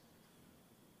church.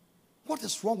 What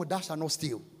is wrong with that shall not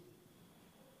steal?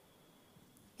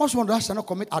 What's wrong with that shall not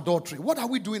commit adultery? What are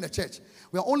we doing in the church?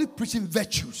 We are only preaching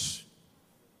virtues.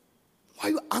 Why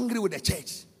are you angry with the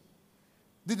church?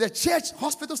 Did the church,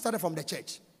 hospital started from the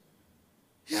church?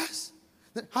 Yes.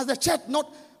 Has the church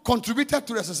not contributed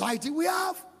to the society? We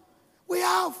have.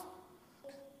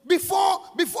 Before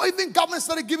even government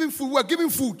started giving food, we were giving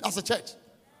food as a church.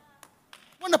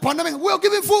 When the pandemic, we were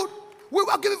giving food.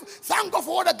 Thank God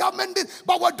for what the government did,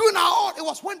 but we're doing our own. It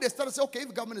was when they started saying, okay, if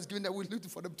the government is giving that, we'll need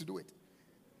for them to do it.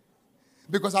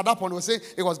 Because at that point, we were saying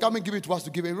it was government giving to us to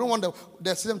give. We don't want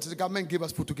the system to the government give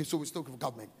us food to give, so we still give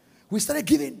government. We started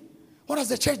giving. What has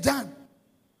the church done?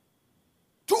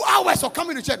 2 hours of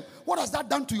coming to church. What has that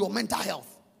done to your mental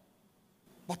health?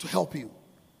 But to help you.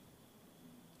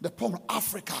 The problem of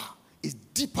Africa is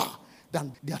deeper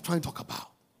than they are trying to talk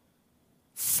about.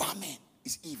 Famine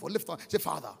is evil. Lift on. Say,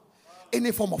 Father,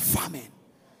 any form of famine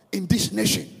in this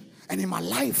nation and in my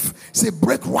life, say,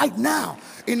 break right now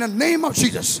in the name of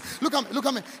Jesus. Look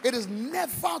at me. It is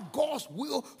never God's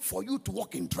will for you to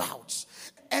walk in droughts.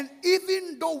 And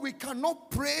even though we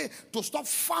cannot pray to stop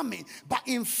famine, but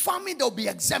in famine there will be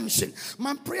exemption.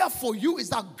 My prayer for you is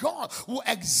that God will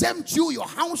exempt you, your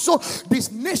household,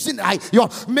 this nation.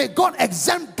 May God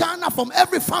exempt Ghana from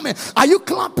every famine. Are you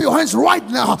clapping your hands right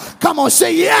now? Come on,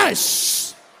 say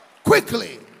yes.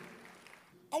 Quickly.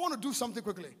 I want to do something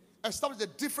quickly. Establish the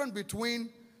difference between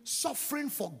suffering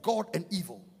for God and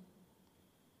evil.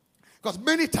 Because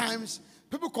many times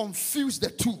people confuse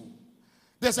the two.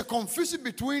 There's a confusion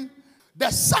between the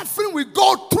suffering we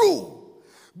go through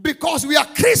because we are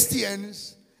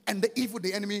Christians and the evil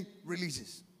the enemy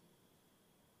releases.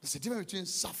 There's a difference between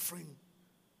suffering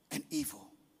and evil.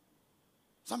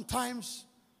 Sometimes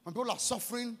when people are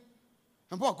suffering,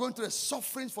 when people are going through the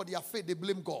sufferings for their faith, they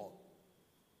blame God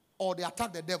or they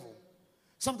attack the devil.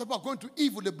 Some people are going to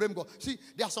evil, they blame God. See,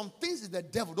 there are some things in the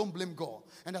devil, don't blame God.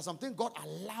 And there are some things God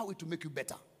allow it to make you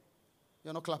better.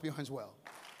 You're not clapping your hands well.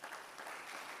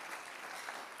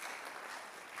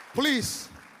 Please,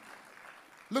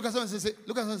 look at someone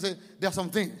and say, there are some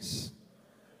things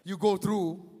you go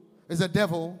through, it's the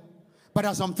devil, but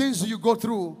there are some things you go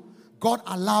through, God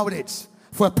allowed it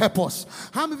for a purpose.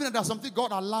 How many of you know there's something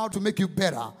God allowed to make you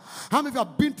better? How many of you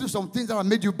have been through some things that have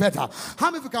made you better?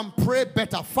 How many of you can pray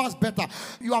better, fast better?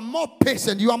 You are more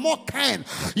patient, you are more kind,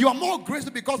 you are more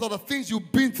graceful because of the things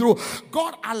you've been through.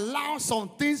 God allows some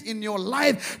things in your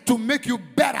life to make you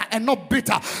better and not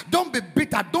bitter. Don't be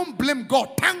bitter, don't blame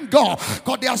God, thank God.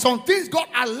 Because there are some things God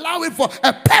allows it for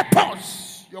a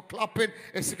purpose. You're clapping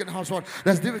a second household.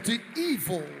 There's difference between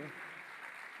evil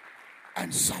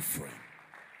and suffering.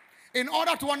 In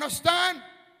order to understand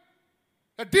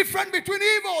the difference between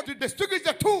evil, to distinguish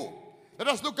the two, let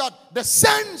us look at the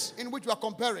sense in which we are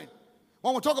comparing.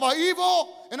 When we talk about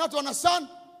evil, in order to understand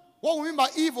what we mean by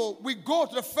evil, we go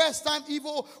to the first time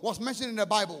evil was mentioned in the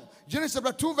Bible. Genesis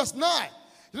chapter 2 verse 9.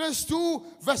 Genesis 2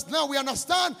 verse 9, we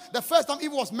understand the first time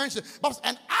evil was mentioned.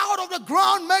 And out of the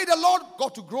ground made the Lord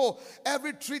God to grow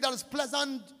every tree that is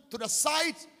pleasant to the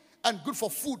sight and good for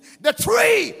food. The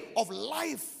tree of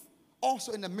life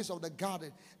also in the midst of the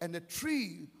garden, and the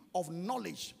tree of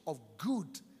knowledge of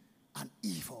good and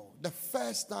evil. The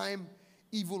first time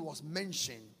evil was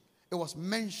mentioned, it was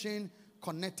mentioned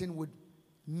connecting with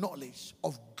knowledge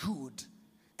of good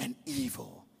and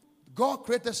evil. God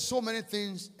created so many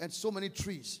things and so many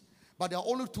trees, but there are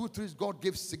only two trees God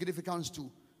gives significance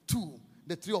to. Two,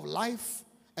 the tree of life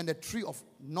and the tree of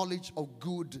knowledge of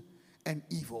good and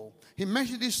evil. He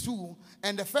mentioned these two,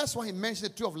 and the first one he mentioned,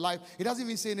 the tree of life, he doesn't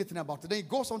even say anything about it. Then he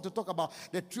goes on to talk about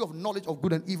the tree of knowledge of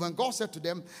good and evil. And God said to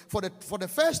them, for the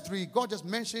first tree, God just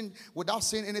mentioned without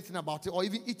saying anything about it or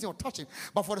even eating or touching.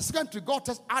 But for the second tree, God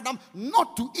tells Adam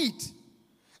not to eat.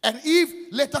 And Eve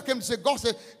later came to say, God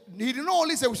said, he didn't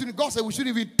only say we shouldn't, God said we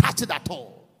shouldn't even touch it at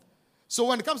all. So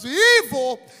when it comes to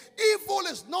evil, evil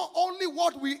is not only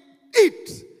what we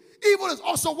eat, evil is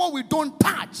also what we don't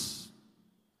touch.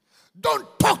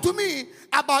 Don't talk to me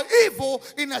about evil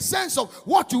in a sense of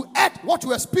what you ate, what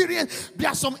you experience.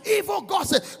 There's some evil, God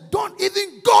said, don't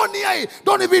even go near it.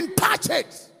 Don't even touch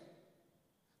it.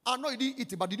 I know you didn't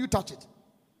eat it, but did you touch it?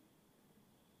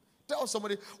 Tell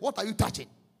somebody, what are you touching?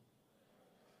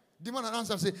 Demand an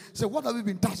answer. Say, what have you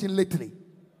been touching lately?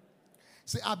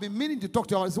 Say, I've been meaning to talk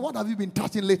to you. Say, what have you been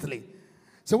touching lately?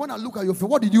 Say, when I look at your face,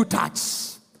 what did you touch?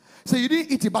 Say, you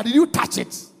didn't eat it, but did you touch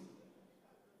it?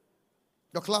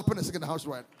 You're clapping a second house,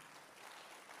 right?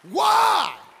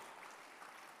 Why?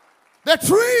 The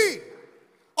tree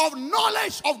of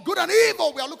knowledge of good and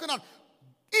evil. We are looking at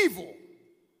evil.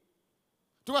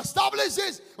 To establish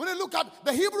this, when you look at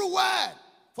the Hebrew word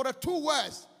for the two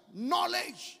words,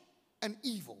 knowledge and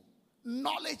evil.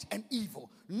 Knowledge and evil.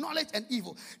 Knowledge and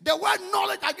evil. The word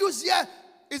knowledge I use here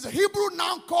is a Hebrew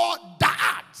noun called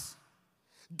da'at.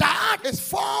 Da'at is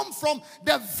formed from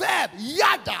the verb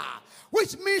yada,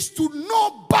 which means to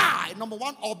know by, number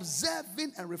one,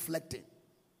 observing and reflecting.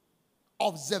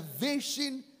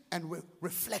 Observation and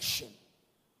reflection.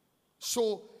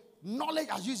 So, knowledge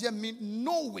as usual means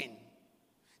knowing.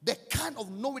 The kind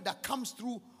of knowing that comes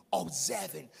through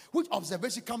observing. Which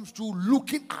observation comes through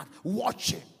looking at,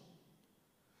 watching.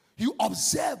 You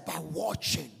observe by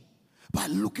watching, by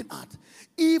looking at.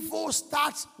 Evil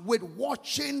starts with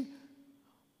watching,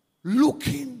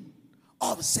 looking,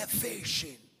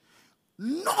 observation.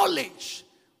 Knowledge.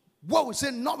 What we say,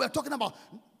 no, we're talking about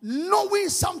knowing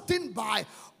something by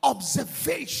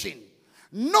observation,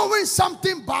 knowing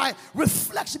something by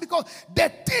reflection, because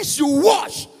the things you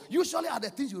watch usually are the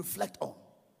things you reflect on.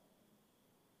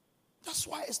 That's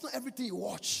why it's not everything you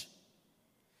watch.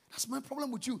 That's my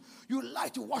problem with you. You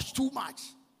like to watch too much.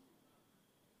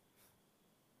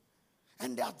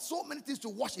 And there are so many things to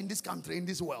watch in this country, in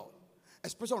this world.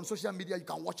 Especially on social media, you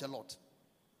can watch a lot.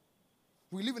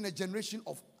 We live in a generation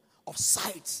of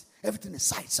sights. Everything is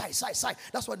sight.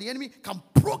 That's why the enemy can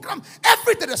program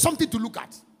everything. There's something to look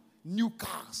at. New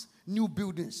cars, new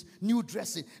buildings, new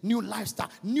dressing, new lifestyle,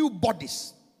 new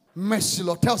bodies. Mercy,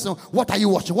 Lord. Tell someone, what are you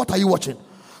watching? What are you watching?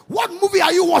 What movie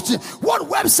are you watching? What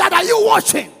website are you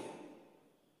watching?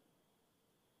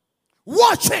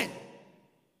 Watching.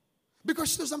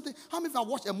 Because you know something? How many of you have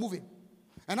watched a movie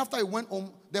and after you went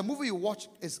home, the movie you watch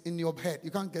is in your head.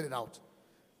 You can't get it out.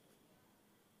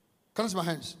 Can I see my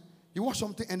hands? You watch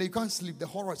something and then you can't sleep. The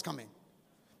horror is coming.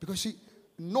 Because see,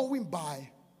 knowing by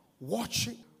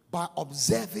watching, by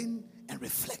observing and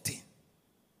reflecting.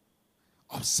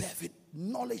 Observing.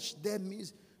 Knowledge there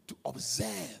means to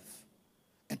observe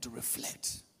and to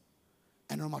reflect.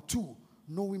 And number two,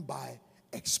 knowing by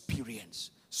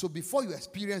experience. So before you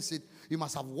experience it, you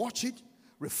must have watched it,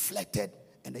 reflected,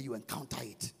 and then you encounter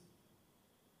it.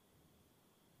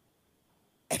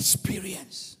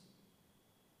 experience,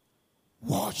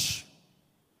 watch,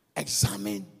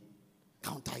 examine,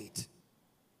 counter it.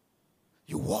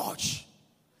 You watch,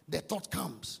 the thought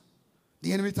comes.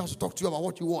 The enemy tries to talk to you about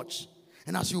what you watch.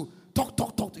 And as you talk,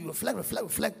 you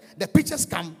reflect, the pictures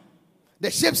come,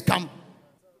 the shapes come.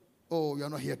 Oh, you're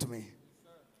not here to me.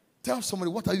 Tell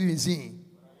somebody, what are you even seeing?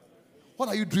 What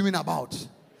are you dreaming about?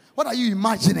 What are you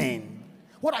imagining?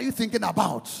 What are you thinking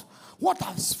about? What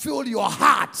has filled your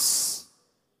hearts?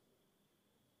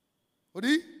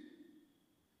 We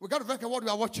got to think of what we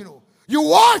are watching. You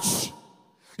watch,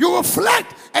 you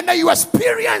reflect, and then you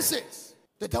experience it.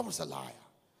 The devil is a liar.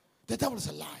 The devil is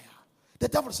a liar. The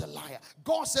devil is a liar.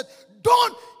 God said,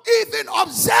 don't even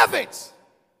observe it.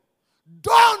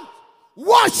 Don't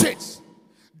watch it.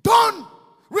 Don't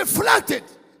reflect it.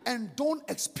 And don't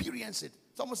experience it.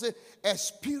 Someone say,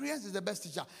 experience is the best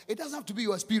teacher. It doesn't have to be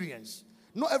your experience.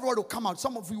 Not everyone will come out.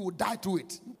 Some of you will die through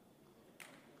it.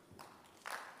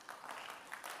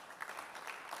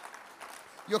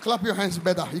 You clap your hands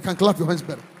better. You can clap your hands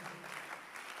better.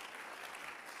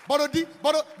 Why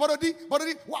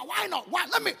not? Why?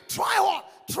 Let me try what?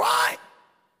 Try.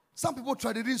 Some people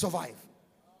try, they didn't survive.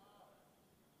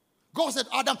 God said,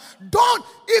 Adam, don't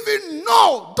even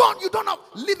know. You don't know.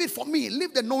 Leave it for me.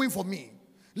 Leave the knowing for me.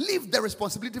 Leave the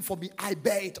responsibility for me. I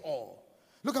bear it all.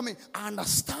 Look at me. I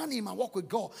understand in my walk with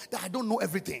God that I don't know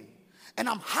everything. And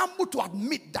I'm humble to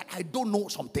admit that I don't know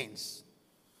some things.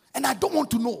 And I don't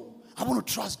want to know. I want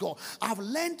to trust God. I've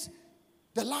learned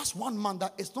the last 1 month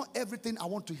that it's not everything I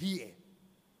want to hear.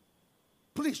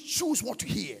 Please choose what to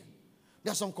hear.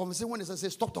 There's some conversation when they say,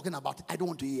 stop talking about it. I don't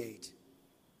want to hear it.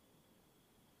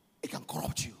 It can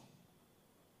corrupt you.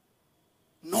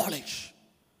 Knowledge,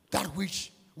 that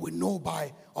which we know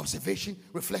by observation,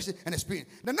 reflection, and experience.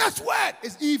 The next word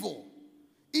is evil.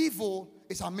 Evil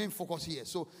is our main focus here.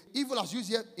 So evil as used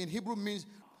here in Hebrew means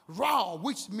ra,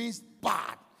 which means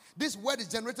bad. This word is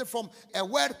generated from a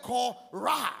word called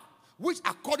ra, which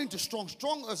according to Strong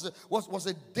was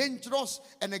a dangerous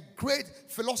and a great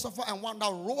philosopher and one that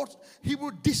wrote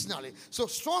Hebrew dictionary. So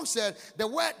Strong said the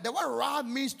word ra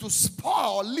means to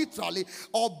spoil literally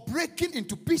or breaking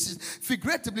into pieces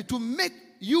figuratively to make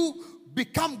you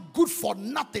become good for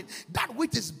nothing. That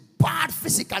which is bad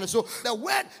physically. So the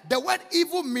word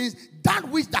evil means that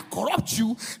which that corrupts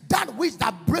you, that which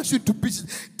that breaks you to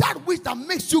pieces, that which that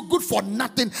makes you good for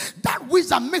nothing, that which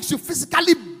that makes you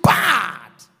physically bad.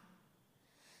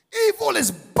 Evil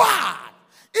is bad.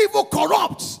 Evil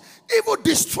corrupts. Evil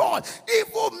destroys.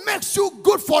 Evil makes you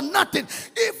good for nothing.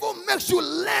 Evil makes you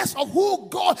less of who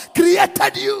God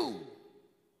created you.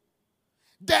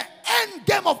 The end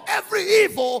game of every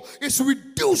evil is to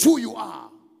reduce who you are.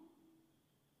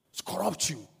 It's corrupt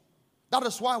you. That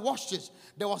is why, watch this.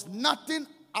 There was nothing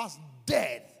as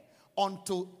death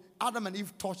until Adam and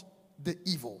Eve touched the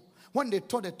evil. When they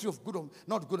taught the tree of good,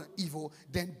 not good and evil,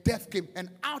 then death came. And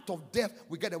out of death,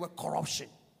 we get the word corruption.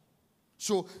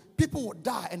 So people will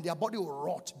die and their body will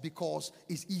rot because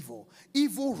it's evil.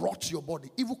 Evil rots your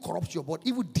body. Evil corrupts your body.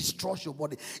 Evil destroys your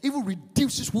body. Evil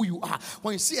reduces who you are.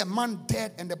 When you see a man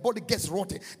dead and the body gets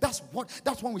rotted, that's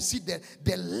when we see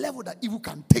the level that evil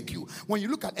can take you. When you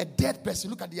look at a dead person,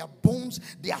 look at their bones,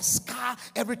 their scar,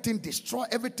 everything destroyed,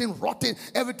 everything rotten,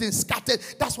 everything scattered.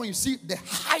 That's when you see the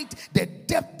height, the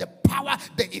depth, the power,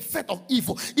 the effect of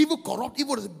evil. Evil corrupt,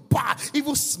 evil is bad,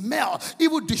 evil smell,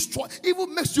 evil destroy, evil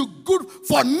makes you good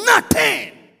for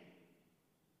nothing.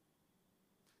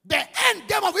 The end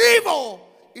game of evil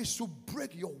is to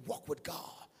break your walk with God,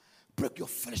 break your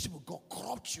fellowship with God,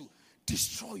 corrupt you,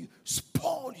 destroy you,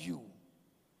 spoil you,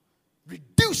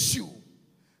 reduce you,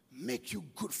 make you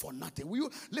good for nothing. Will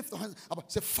you lift your hands up?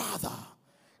 Say, Father,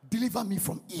 deliver me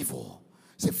from evil.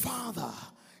 Say, Father,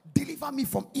 deliver me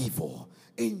from evil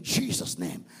in Jesus'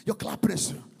 name. You're clapping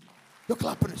it. You're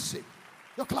clapping it.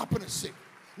 You're clapping it.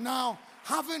 Now,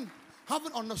 having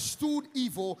understood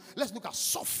evil, let's look at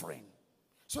suffering.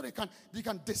 So they can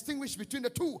distinguish between the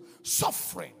two.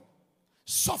 Suffering.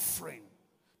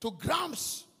 To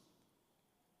grasp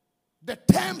the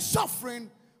term suffering,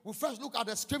 we first look at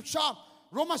the scripture.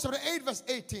 Romans chapter 8 verse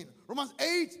 18. Romans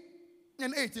 8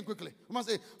 and 18 quickly. Romans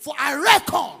 8. For I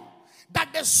reckon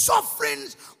that the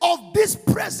sufferings of this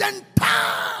present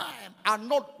time are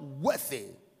not worthy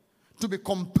to be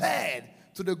compared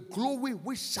to the glory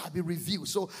which shall be revealed.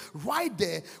 So right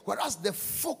there, whereas the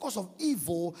focus of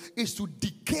evil is to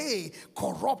decay,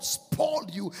 corrupt, spoil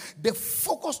you, the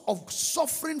focus of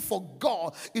suffering for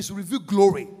God is to reveal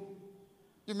glory.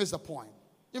 You miss the point.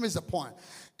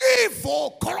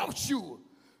 Evil corrupts you.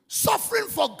 Suffering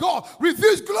for God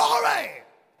reveals glory.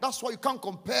 That's why you can't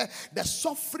compare the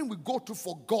suffering we go through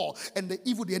for God and the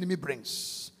evil the enemy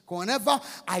brings. Whenever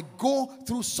I go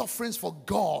through sufferings for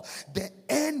God, the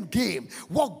end game,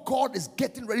 what God is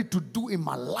getting ready to do in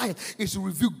my life is to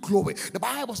reveal glory. The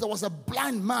Bible said there was a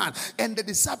blind man, and the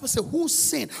disciples said, who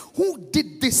sinned? Who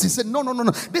did this? He said, no.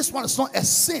 This one is not a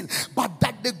sin, but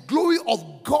that the glory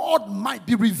of God might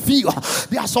be revealed.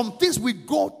 There are some things we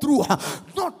go through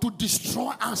not to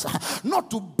destroy us, not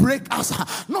to break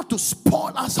us, not to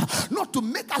spoil us, not to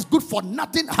make us good for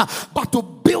nothing, but to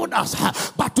build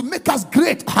us, but to make us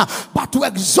great, but to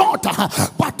exalt us,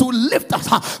 but to lift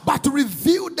us, but to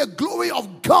reveal the glory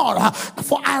of God.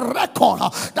 For I reckon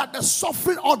that the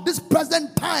suffering of this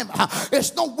present time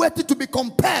is not worthy to be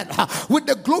compared with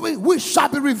the glory which shall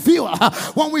be revealed.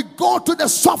 When we go to the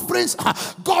sufferings,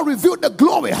 God revealed the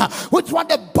glory, which what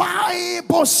the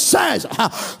Bible says,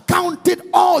 count it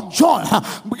all joy.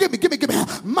 Give me.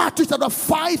 Matthew chapter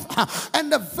 5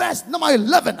 and the verse number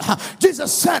 11.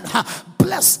 Jesus said,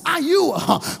 blessed are you.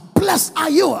 Blessed are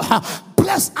you.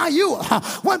 Blessed are you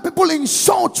when people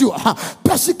insult you,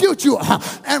 persecute you,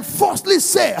 and falsely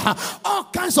say all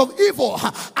kinds of evil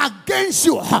against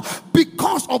you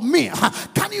because of me.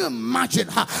 Can you imagine?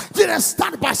 Jesus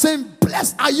started by saying,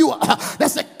 blessed are you.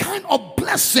 There's a kind of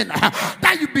blessing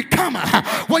that you become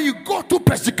when you go through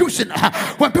persecution.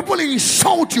 When people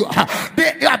insult you,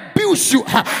 they abuse you,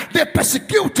 they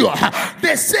persecute you,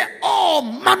 they say all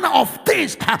manner of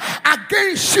things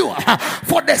against you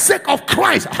for the sake of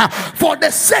Christ, for the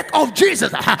sake of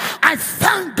Jesus. I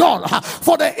thank God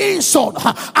for the insult.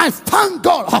 I thank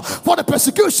God for the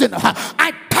persecution.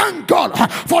 I thank God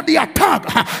for the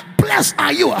attack. Blessed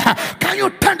are you. Can you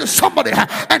turn to somebody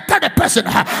and tell the person,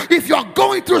 if you are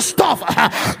going through stuff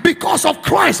because of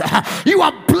Christ, you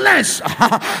are blessed?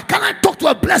 Can I talk to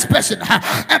a blessed person?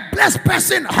 A blessed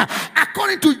person,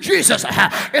 according to Jesus,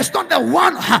 is not the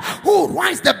one who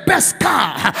rides the best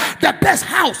car, the best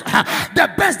house,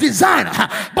 the best design,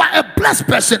 but a blessed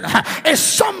person is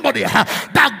somebody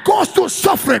that goes through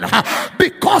suffering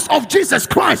because of Jesus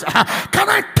Christ. Can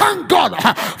I thank God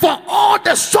for all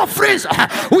the sufferings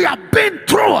we have been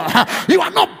through? You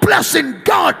are not blessing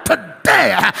God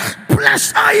today.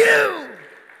 Blessed are you.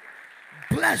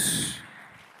 Blessed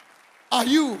are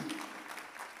you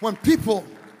when people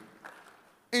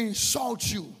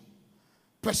insult you,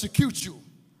 persecute you,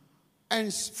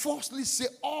 and falsely say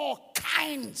all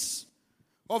kinds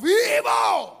of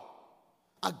evil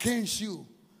against you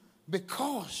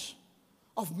because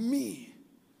of me.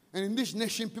 And in this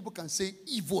nation, people can say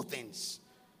evil things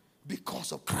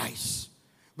because of Christ.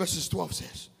 Verses 12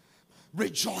 says,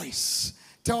 rejoice.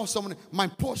 Tell someone, my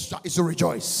posture is to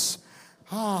rejoice.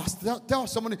 Tell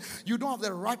somebody, you don't have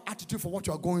the right attitude for what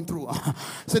you are going through.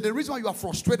 Say, the reason why you are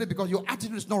frustrated because your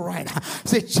attitude is not right.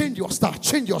 Say, change your star.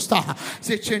 Change your star.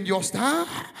 Say, change your star.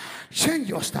 Change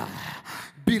your star.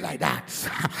 Be like that.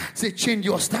 Say, change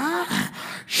your star.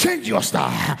 Change your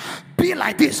star. Be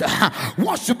like this.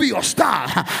 What should be your star?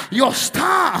 Your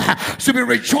star should be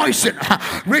rejoicing.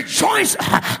 Rejoice.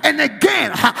 And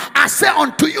again, I say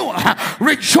unto you,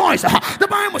 rejoice. The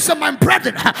Bible said, my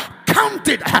brethren, count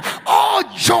it all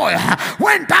joy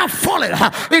when thou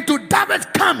fallest into diverse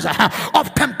camps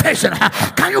of temptation.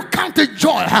 Can you count it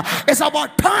joy? It's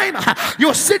about time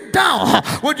you sit down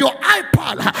with your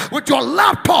iPad, with your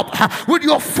laptop, with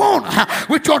your phone,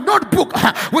 with your notebook,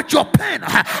 with your pen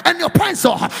and your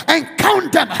pencil, and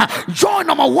count them. Joy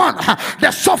number 1,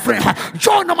 the suffering.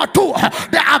 Joy number 2,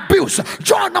 the abuse.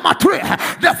 Joy number 3,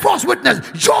 the false witness.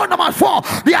 Joy number 4,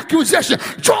 the accusation.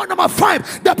 Joy number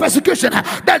 5, the persecution.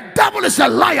 The devil is a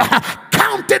liar.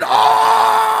 Count it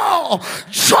all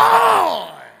joy.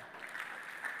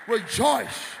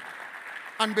 Rejoice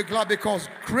and be glad, because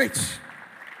great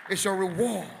is your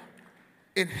reward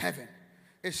in heaven.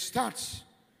 It starts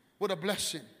with a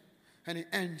blessing and it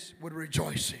ends with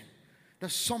rejoicing.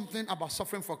 There's something about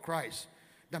suffering for Christ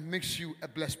that makes you a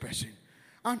blessed person.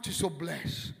 Aren't you so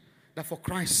blessed that for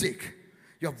Christ's sake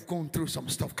you have gone through some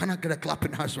stuff? Can I get a clap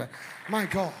in the house? Right? My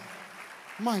God.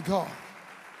 My God.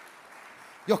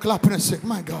 You're clapping and sick.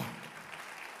 My God.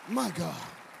 My God.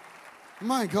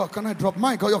 My God. Can I drop?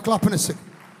 My God, you're clapping and sick.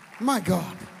 My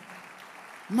God.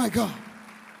 My God.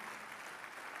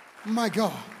 My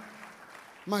God.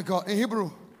 My God. In Hebrews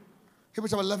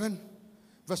chapter 11,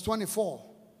 verse 24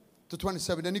 to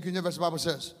 27. The New King James Version Bible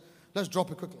says, let's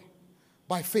drop it quickly.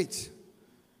 By faith.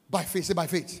 By faith. Say by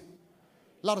faith.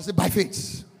 Louder, say by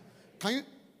faith. Can you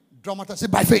dramatize? Say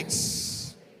by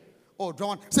faith. Oh,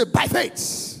 dramatize. Say by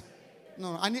faith.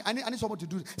 No, I need someone to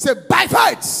do it. Say by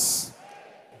faith.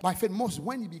 By faith, Moses,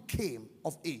 when he became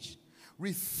of age,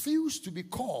 refused to be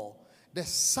called the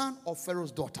son of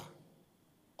Pharaoh's daughter.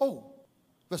 Oh,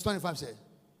 verse 25 says,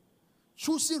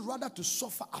 choosing rather to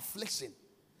suffer affliction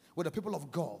with the people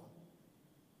of God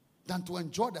than to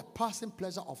enjoy the passing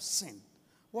pleasure of sin.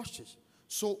 Watch this.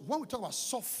 So when we talk about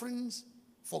sufferings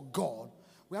for God,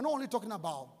 we are not only talking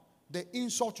about the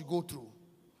insult you go through,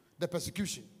 the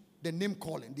persecution, the name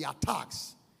calling, the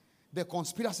attacks, the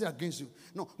conspiracy against you.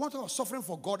 No, when we talk about suffering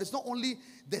for God, it's not only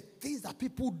the things that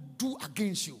people do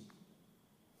against you.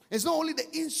 It's not only the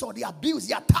insult, the abuse,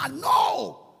 the attack.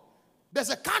 No! There's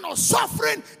a kind of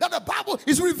suffering that the Bible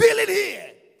is revealing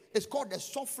here. It's called the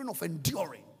suffering of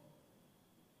enduring.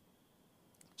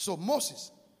 So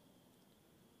Moses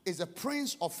is a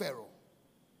prince of Pharaoh.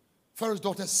 Pharaoh's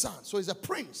daughter's son. So he's a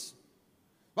prince.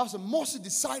 But Moses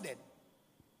decided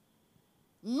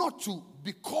not to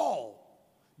be called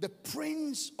the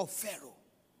prince of Pharaoh,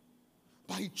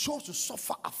 but he chose to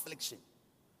suffer affliction.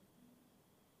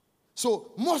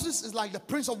 So Moses is like the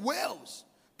Prince of Wales,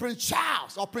 Prince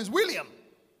Charles or Prince William.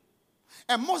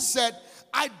 And Moses said,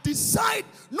 I decide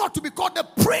not to be called the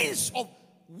Prince of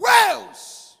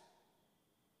Wales,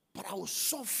 but I will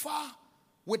suffer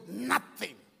with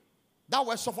nothing. That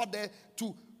word suffer there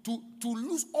to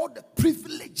lose all the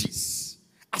privileges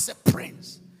as a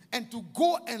prince and to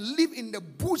go and live in the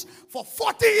bush for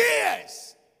 40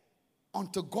 years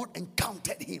until God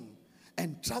encountered him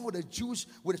and traveled the Jews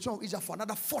with the children of Israel for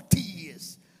another 40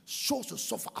 years. Shows to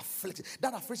suffer affliction.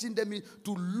 That affliction then means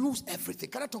to lose everything.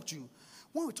 Can I talk to you?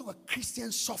 When we talk about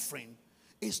Christian suffering,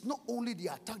 it's not only the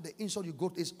attack, the insult you go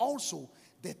through, it's also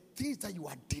the things that you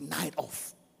are denied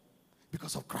of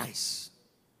because of Christ.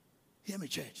 Hear me,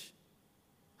 church.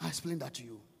 I explain that to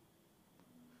you.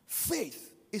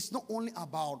 Faith is not only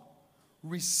about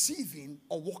receiving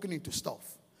or walking into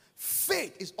stuff.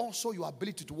 Faith is also your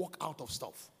ability to walk out of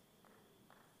stuff.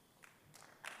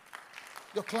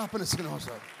 You're clapping and singing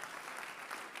also.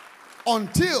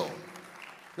 Until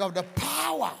you have the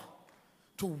power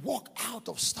to walk out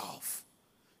of stuff,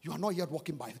 you are not yet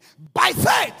walking by faith. By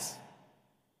faith!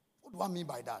 What do I mean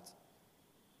by that?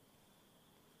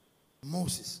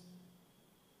 Moses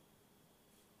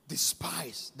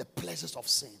despised the pleasures of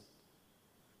sin,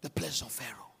 the pleasures of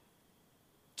Pharaoh.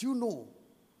 Do you know?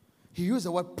 He used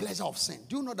the word pleasure of sin.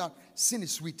 Do you know that sin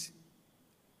is sweet?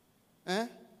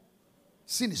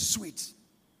 Sin is sweet.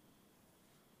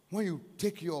 When you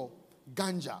take your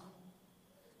ganja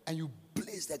and you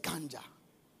blaze the ganja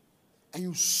and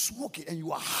you smoke it and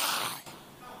you are high.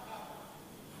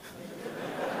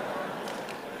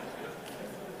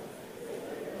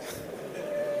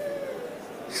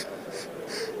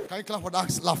 Can you clap for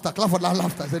that laughter? Clap for that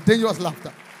laughter. It's a dangerous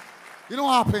laughter. You know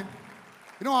what happened?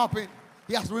 You know what happened?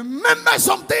 He has remembered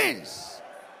some things.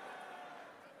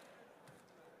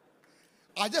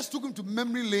 I just took him to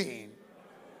memory lane.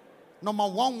 Number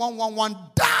 1111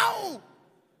 down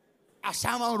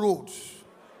Ashama Road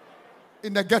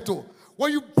in the ghetto.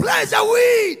 When you blaze the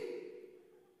weed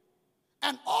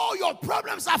and all your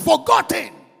problems are forgotten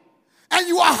and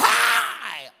you are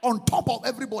high on top of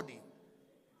everybody.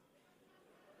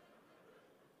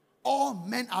 All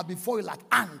men are before you like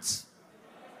ants.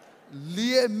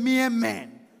 Mere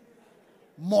men.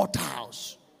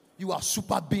 Mortals. You are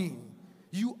super being.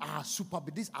 You are super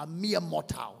being. These are mere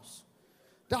mortals.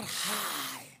 That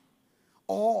high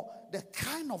or the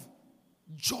kind of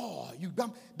joy you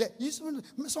got.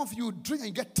 Some of you drink and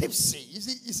you get tipsy. You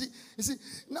see.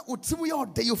 Now,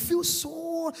 you feel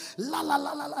so la la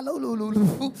la la la la la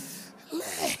la.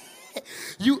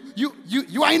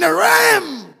 You are in a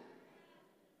realm.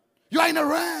 You are in a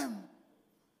realm.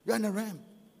 You are in a realm.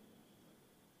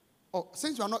 Oh,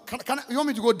 since you are not, you want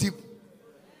me to go deep?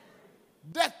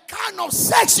 The kind of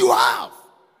sex you have.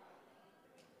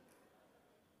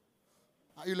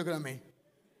 Are you looking at me?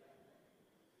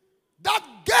 That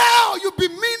girl you've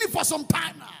been meaning for some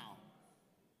time now.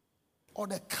 Or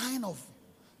the kind of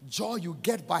joy you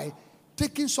get by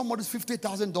taking somebody's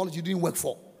 $50,000 you didn't work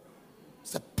for.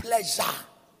 It's a pleasure.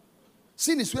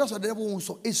 Sin is sweet, so the devil won't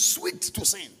so. It's sweet to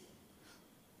sin.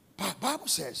 But the Bible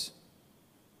says,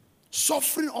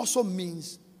 suffering also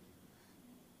means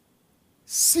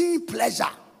seeing pleasure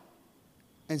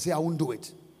and say, I won't do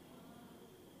it.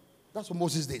 That's what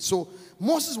Moses did. So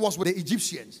Moses was with the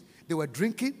Egyptians. They were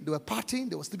drinking, they were partying,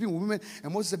 they were sleeping with women.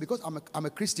 And Moses said, because I'm a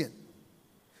Christian.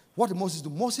 What did Moses do?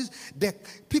 Moses, the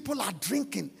people are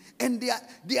drinking and they are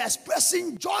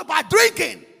expressing joy by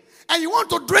drinking. And you want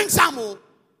to drink some more.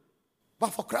 But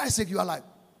for Christ's sake, you are like,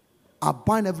 I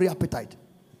bind every appetite.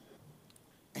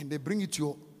 And they bring it to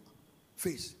your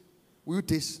face. Will you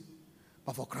taste?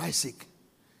 But for Christ's sake,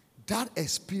 that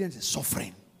experience is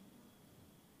suffering.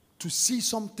 To see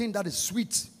something that is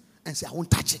sweet and say, I won't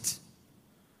touch it.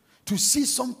 To see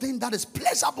something that is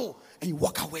pleasurable and you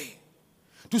walk away.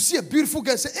 To see a beautiful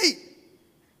girl and say, hey.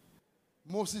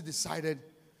 Moses decided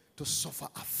to suffer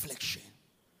affliction.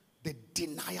 The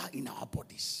denial in our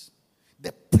bodies.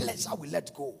 The pleasure we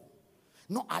let go.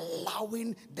 Not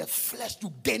allowing the flesh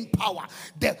to gain power.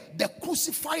 The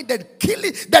crucifying, the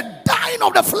killing, the dying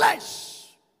of the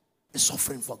flesh is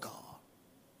suffering for God.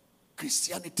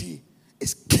 Christianity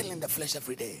is killing the flesh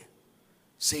every day.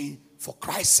 Saying, for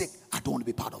Christ's sake, I don't want to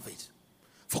be part of it.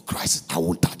 For Christ's sake, I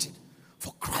won't touch it.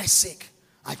 For Christ's sake,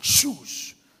 I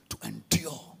choose to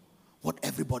endure what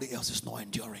everybody else is not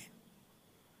enduring.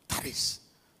 That is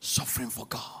suffering for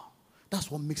God.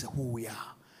 That's what makes it who we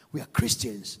are. We are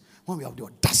Christians when we have the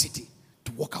audacity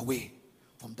to walk away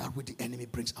from that which the enemy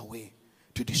brings away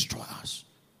to destroy us.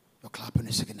 You're clapping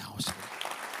a second house.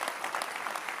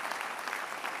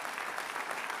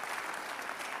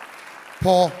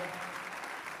 Paul,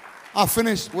 I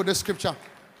finished with the scripture.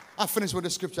 I think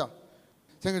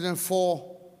it's in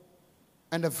 4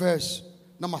 and the verse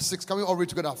number 6. Can we all read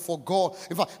together? For God.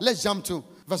 In fact, let's jump to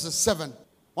verses 7.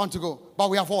 1 to go. But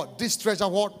we have what? This treasure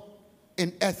what?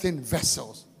 In earthen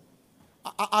vessels.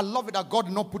 I love it that God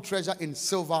did not put treasure in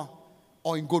silver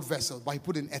or in gold vessels, but he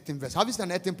put in earthen vessels. Have you seen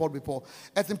an earthen pot before?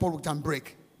 Earthen pot can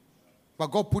break. But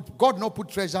God not put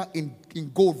treasure in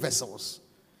gold vessels,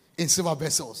 in silver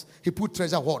vessels. He put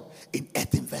treasure what? In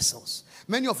earthen vessels.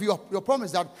 Many of you, your problem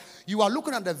is that you are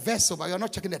looking at the vessel, but you are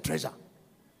not checking the treasure.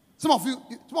 Some of you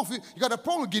got a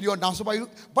problem with Gideon now,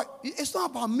 but it's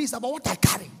not about me, it's about what I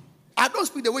carry. I don't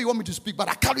speak the way you want me to speak, but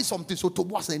I carry something, so to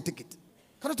boss and take it.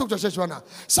 Can I talk to your church right now?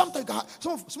 Sometimes,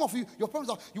 some of you, your problem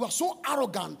is that you are so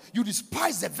arrogant, you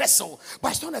despise the vessel,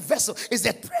 but it's not a vessel, it's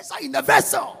the treasure in the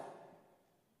vessel.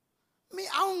 Me,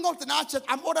 I don't go to that church,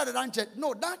 I'm older than that church.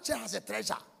 No, that church has a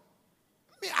treasure.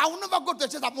 Me, I will never go to a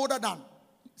church I'm older than.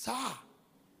 Sir,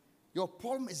 your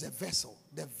problem is a vessel.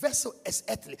 The vessel is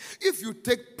earthly. If you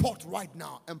take pot right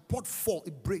now and pot fall,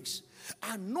 it breaks.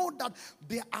 I know that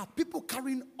there are people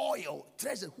carrying oil,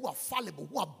 treasure, who are fallible,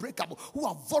 who are breakable, who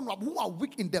are vulnerable, who are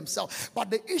weak in themselves. But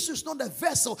the issue is not the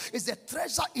vessel, it's the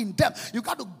treasure in them. You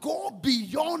got to go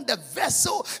beyond the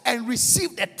vessel and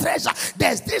receive the treasure.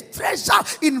 There's this treasure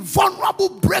in vulnerable,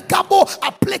 breakable,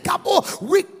 applicable,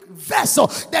 weak vessel.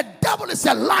 The devil is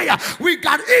a liar. We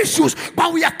got issues,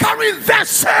 but we are carrying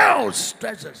vessels.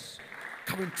 Treasures.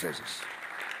 Carrying treasures.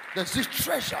 There's this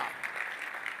treasure.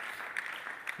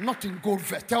 Not in gold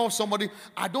vessel. Tell somebody,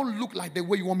 I don't look like the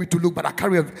way you want me to look, but I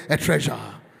carry a treasure.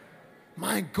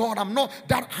 My God, I'm not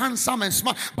that handsome and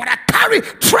smart, but I carry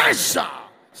treasure.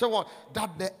 So what?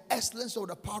 That the excellence of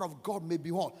the power of God may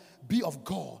be what? Be of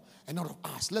God and not of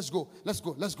us. Let's go.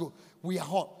 We are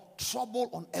what? Trouble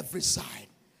on every side,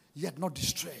 yet not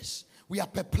distressed. We are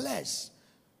perplexed,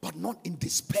 but not in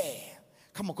despair.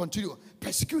 Come on, continue.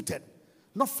 Persecuted,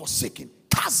 not forsaken.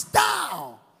 Cast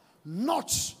down,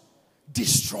 not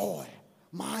destroy.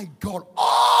 My God,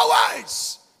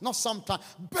 always, not sometimes,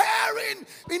 bearing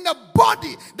in the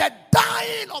body the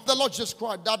dying of the Lord Jesus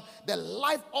Christ, that the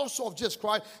life also of Jesus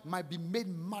Christ might be made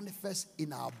manifest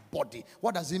in our body.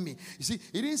 What does it mean? You see,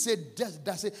 it didn't say death,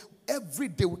 that say every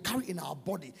day we carry in our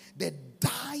body the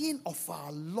dying of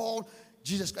our Lord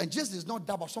Jesus Christ. And Jesus is not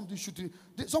that about something shooting.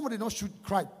 Somebody did not shoot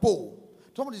Christ, Paul.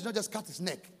 Somebody did not just cut his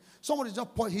neck. Somebody did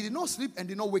not point. He did not sleep and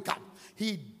did not wake up.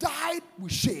 He died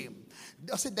with shame.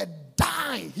 I said the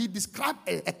dying. He described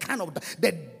a kind of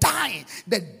the dying,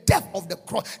 the death of the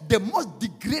cross, the most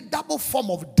degradable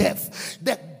form of death.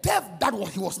 The death that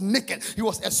he was naked, he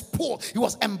was exposed, he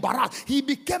was embarrassed, he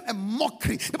became a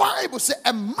mockery. The Bible says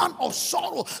a man of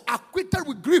sorrow, acquitted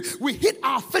with grief. We hid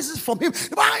our faces from him.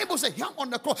 The Bible says him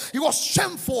on the cross. He was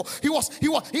shameful. It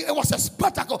was a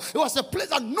spectacle. It was a place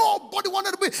that nobody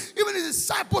wanted to be. Even his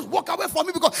disciples walked away from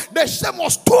him because the shame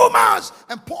was too much.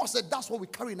 And Paul said that's what we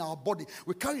carry in our body.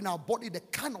 We carry in our body the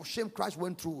kind of shame Christ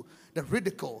went through, the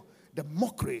ridicule, the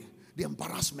mockery, the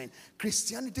embarrassment.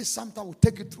 Christianity sometimes will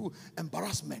take you through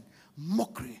embarrassment,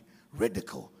 mockery,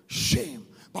 ridicule, shame.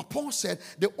 But Paul said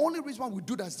the only reason why we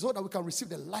do that is so that we can receive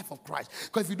the life of Christ.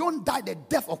 Because if you don't die the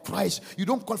death of Christ, you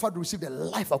don't qualify to receive the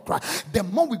life of Christ. The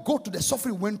more we go to the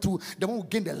suffering we went through, the more we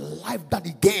gain the life that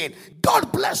he gained.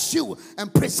 God bless you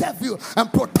and preserve you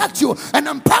and protect you and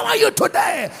empower you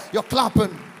today. You're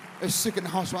clapping. Is sick in the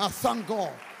house. I thank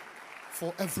God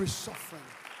for every suffering.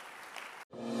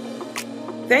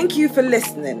 Thank you for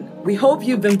listening. We hope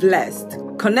you've been blessed.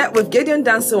 Connect with Gideon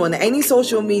Dancer on any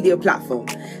social media platform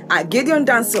at Gideon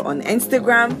Dancer on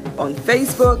Instagram, on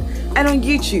Facebook, and on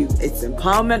YouTube. It's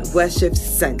Empowerment Worship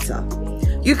Center.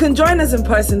 You can join us in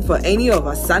person for any of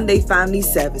our Sunday family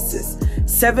services,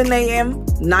 7 a.m.,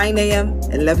 9 a.m.,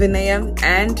 11 a.m.,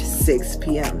 and 6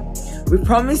 p.m. We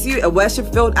promise you a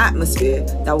worship-filled atmosphere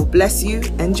that will bless you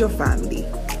and your family.